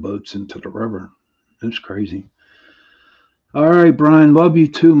get on the boats into the river. It's crazy. All right, Brian, love you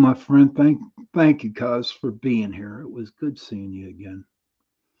too, my friend. Thank you, cuz, for being here. It was good seeing you again.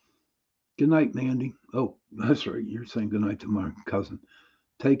 Good night, Mandy. Oh, that's right. You're saying good night to my cousin.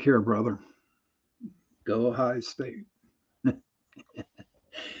 Take care, brother. Go Ohio State. I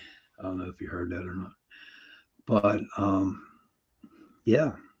don't know if you heard that or not. But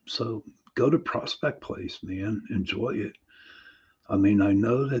yeah, so go to Prospect Place, man. Enjoy it. I mean, I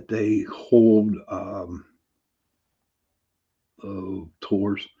know that they hold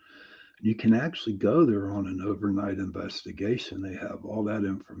tours. You can actually go there on an overnight investigation. They have all that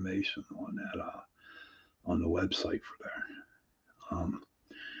information on that on the website for there.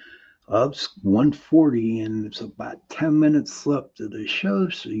 It's 1:40 and it's about 10 minutes left of the show,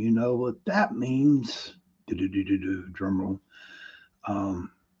 so you know what that means. Drum roll.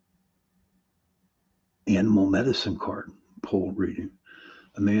 Animal medicine card poll reading.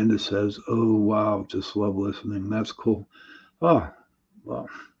 Amanda says, "Oh wow, just love listening. That's cool." Oh, Well,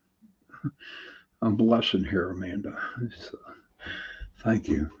 I'm blushing here, Amanda. So, thank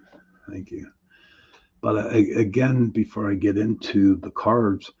you. Thank you. But again, before I get into the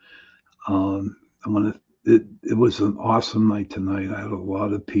cards, I want to. It was an awesome night tonight. I had a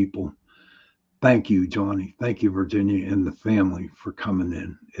lot of people. Thank you, Johnny. Thank you, Virginia, and the family for coming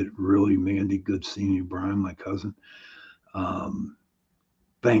in. It really, Mandy, good seeing you, Brian, my cousin. Um,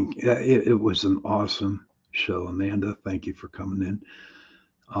 it was an awesome show, Amanda. Thank you for coming in.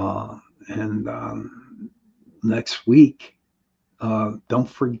 Uh, and next week, don't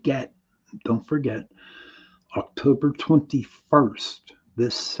forget, October 21st,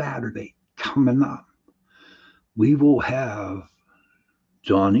 this Saturday coming up, we will have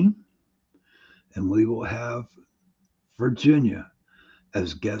Johnny and we will have Virginia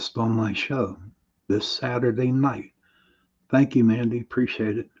as guests on my show this Saturday night. Thank you, Mandy.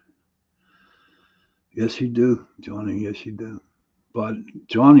 Appreciate it. Yes, you do, Johnny. Yes, you do. But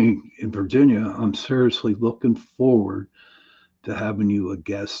Johnny in Virginia, I'm seriously looking forward to having you a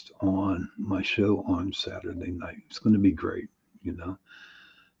guest on my show on Saturday night. It's going to be great, you know.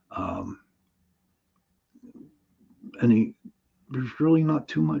 Um, any, there's really not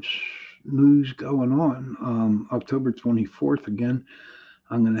too much news going on. October 24th, again,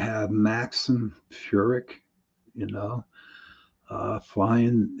 I'm going to have Maxim Furyk, you know,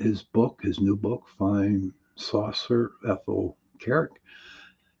 flying his new book, Flying Saucer, Ethel Carrick.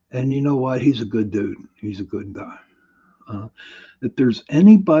 And you know what? He's a good dude. He's a good guy. Uh, if there's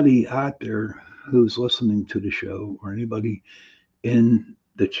anybody out there who's listening to the show or anybody in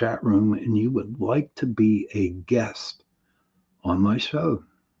the chat room and you would like to be a guest on my show,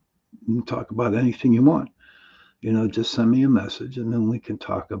 you can talk about anything you want. You know, just send me a message and then we can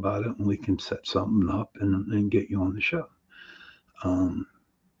talk about it and we can set something up and get you on the show. Um,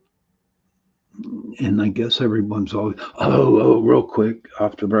 and I guess everyone's always, real quick,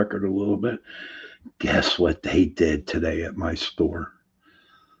 off the record a little bit. Guess what they did today at my store?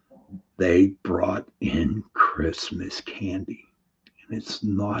 They brought in Christmas candy. And it's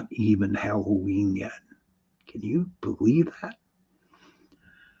not even Halloween yet. Can you believe that?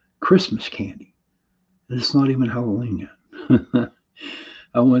 Christmas candy. And it's not even Halloween yet.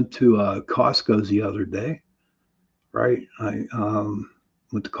 I went to Costco's the other day, right? I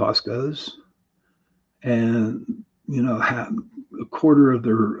went to Costco's and, you know, had a quarter of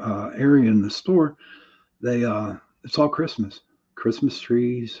their area in the store. They, it's all Christmas, Christmas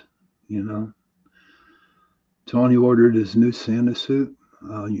trees, you know. Tony ordered his new Santa suit.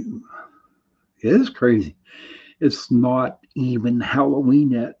 It is crazy. It's not even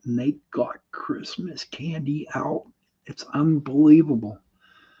Halloween yet, and they got Christmas candy out. It's unbelievable.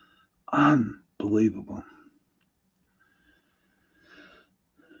 Unbelievable.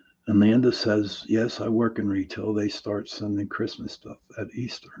 Amanda says, yes, I work in retail. They start sending Christmas stuff at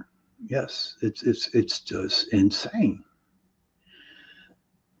Easter. Yes, it's just insane.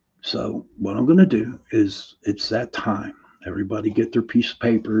 So what I'm going to do is it's that time. Everybody get their piece of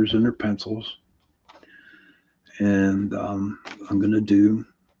papers and their pencils, and I'm going to do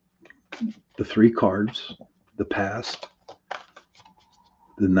the three cards: the past,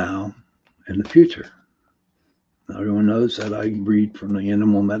 the now, and the future. Now, everyone knows that I read from the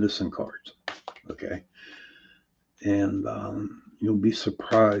animal medicine cards. Okay, and you'll be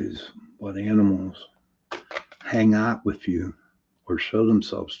surprised what animals hang out with you or show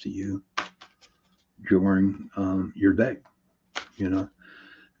themselves to you during your day. You know,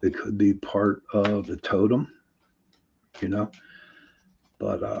 they could be part of the totem, you know.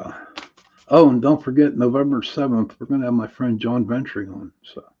 But and don't forget November 7th, we're going to have my friend John Ventry on.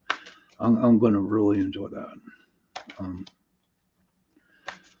 So I'm going to really enjoy that. Um,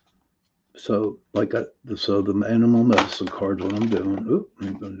 so the animal medicine cards, what I'm doing.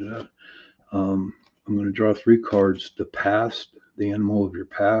 I'm going to do that. I'm going to draw three cards: the past, the animal of your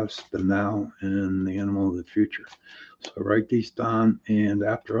past, the now, and the animal of the future. So write these down, and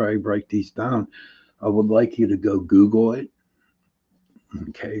after I write these down, I would like you to go Google it.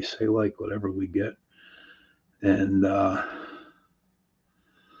 Okay, say like whatever we get, and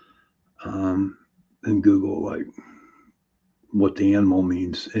Google like what the animal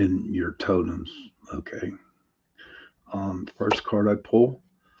means in your totems. Okay. First card I pull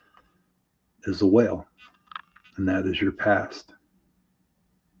is a whale, and that is your past.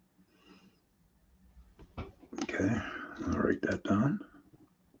 Okay, I'll write that down.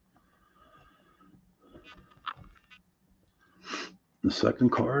 The second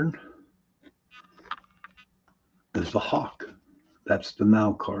card is the hawk. That's the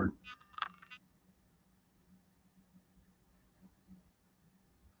now card.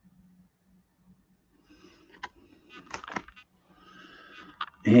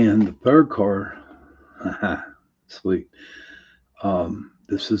 And the third card, sweet.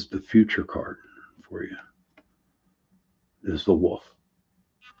 This is the future card for you. Is the wolf.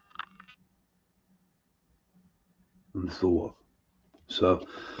 It's the wolf. So,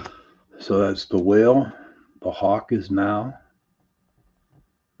 so that's the whale. The hawk is now,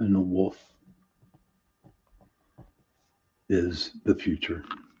 and the wolf is the future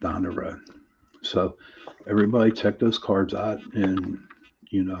down the road. So, everybody check those cards out, and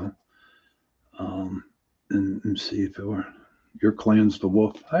you know, um, and see if it were your clan's the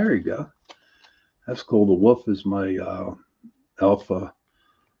wolf. There you go. That's cool. The wolf is my alpha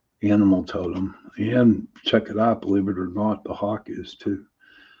animal totem. And check it out, believe it or not, the hawk is too.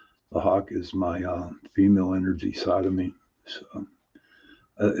 The hawk is my female energy side of me. So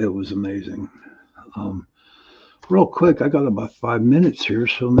it was amazing. Um, Real quick, I got about 5 minutes here,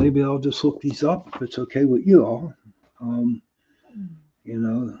 so maybe I'll just look these up if it's okay with you all. Um, you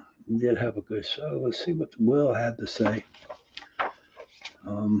know, we did have a good show. Let's see what Will had to say.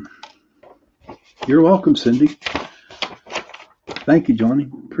 Um, you're welcome, Cindy. Thank you, Johnny.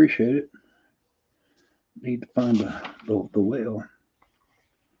 Appreciate it. Need to find the whale.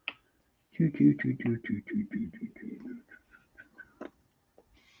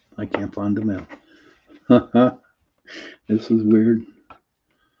 I can't find the mail. This is weird.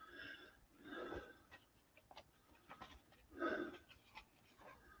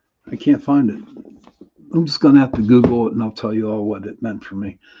 I can't find it. I'm just going to have to Google it and I'll tell you all what it meant for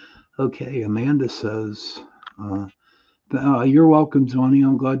me. Okay, Amanda says, you're welcome, Johnny.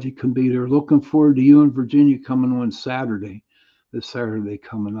 I'm glad you can be there. Looking forward to you and Virginia coming on Saturday, this Saturday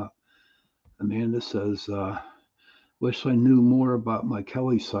coming up. Amanda says, wish I knew more about my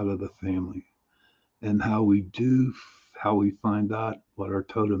Kelly side of the family and how we find out what our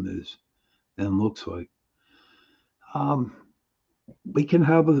totem is and looks like. We can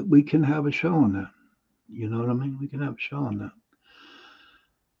have a show on that. You know what I mean? We can have a show on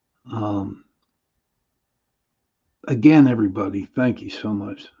that. Again, everybody, thank you so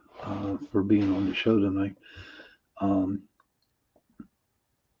much for being on the show tonight.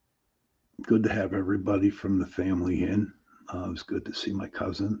 Good to have everybody from the family in. It was good to see my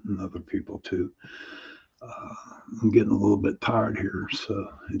cousin and other people too. I'm getting a little bit tired here, so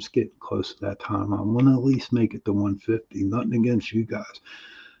it's getting close to that time. I want to at least make it to 150. Nothing against you guys,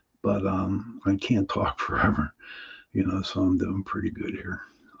 but I can't talk forever, so I'm doing pretty good here.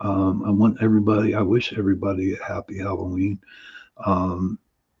 I wish everybody a happy Halloween. I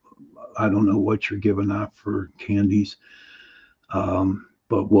don't know what you're giving out for candies.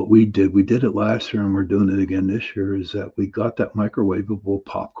 But what we did it last year and we're doing it again this year, is that we got that microwavable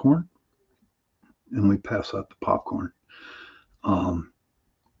popcorn and we pass out the popcorn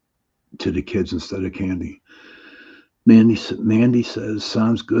to the kids instead of candy. Mandy says,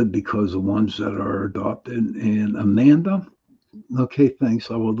 sounds good because the ones that are adopted. And Amanda, okay,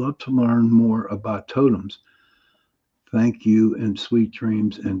 thanks. I would love to learn more about totems. Thank you and sweet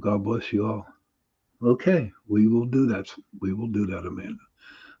dreams and God bless you all. Okay, we will do that. We will do that, Amanda.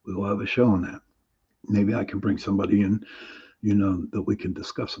 We will have a show on that. Maybe I can bring somebody in, that we can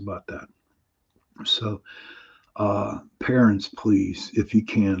discuss about that. So, parents, please, if you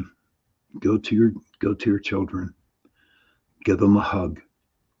can, go to your children, give them a hug,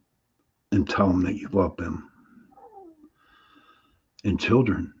 and tell them that you love them. And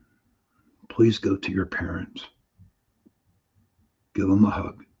children, please go to your parents, give them a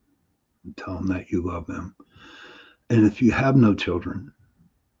hug, and tell them that you love them. And if you have no children,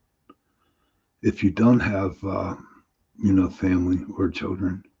 if you don't have, family or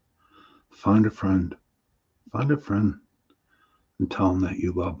children, find a friend, and tell them that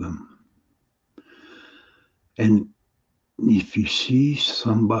you love them. And if you see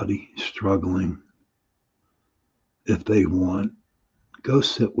somebody struggling, if they want, go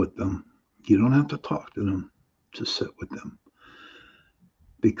sit with them. You don't have to talk to them, just sit with them.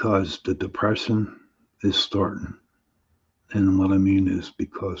 Because the depression is starting. And what I mean is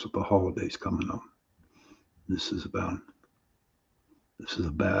because of the holidays coming up. This is a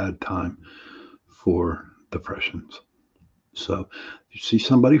bad time for depressions. So if you see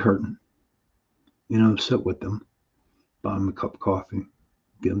somebody hurting, sit with them, buy them a cup of coffee,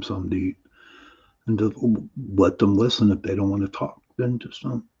 give them something to eat, and just let them listen. If they don't want to talk, then just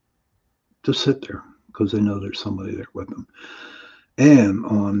sit there, because they know there's somebody there with them. And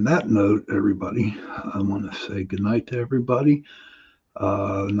on that note, everybody, I want to say good night to everybody.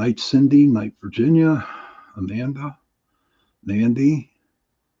 Night, Cindy. Night, Virginia. Amanda. Mandy.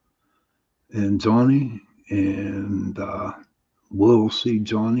 And Johnny. And we'll see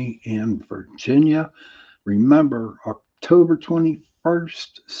Johnny and Virginia. Remember, October 25th.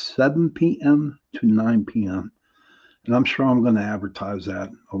 1st, 7 p.m. to 9 p.m. And I'm sure I'm going to advertise that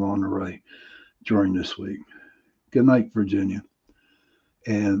along the way during this week. Good night, Virginia.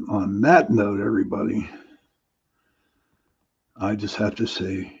 And on that note, everybody, I just have to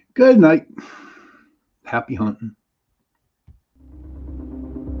say good night. Happy hunting.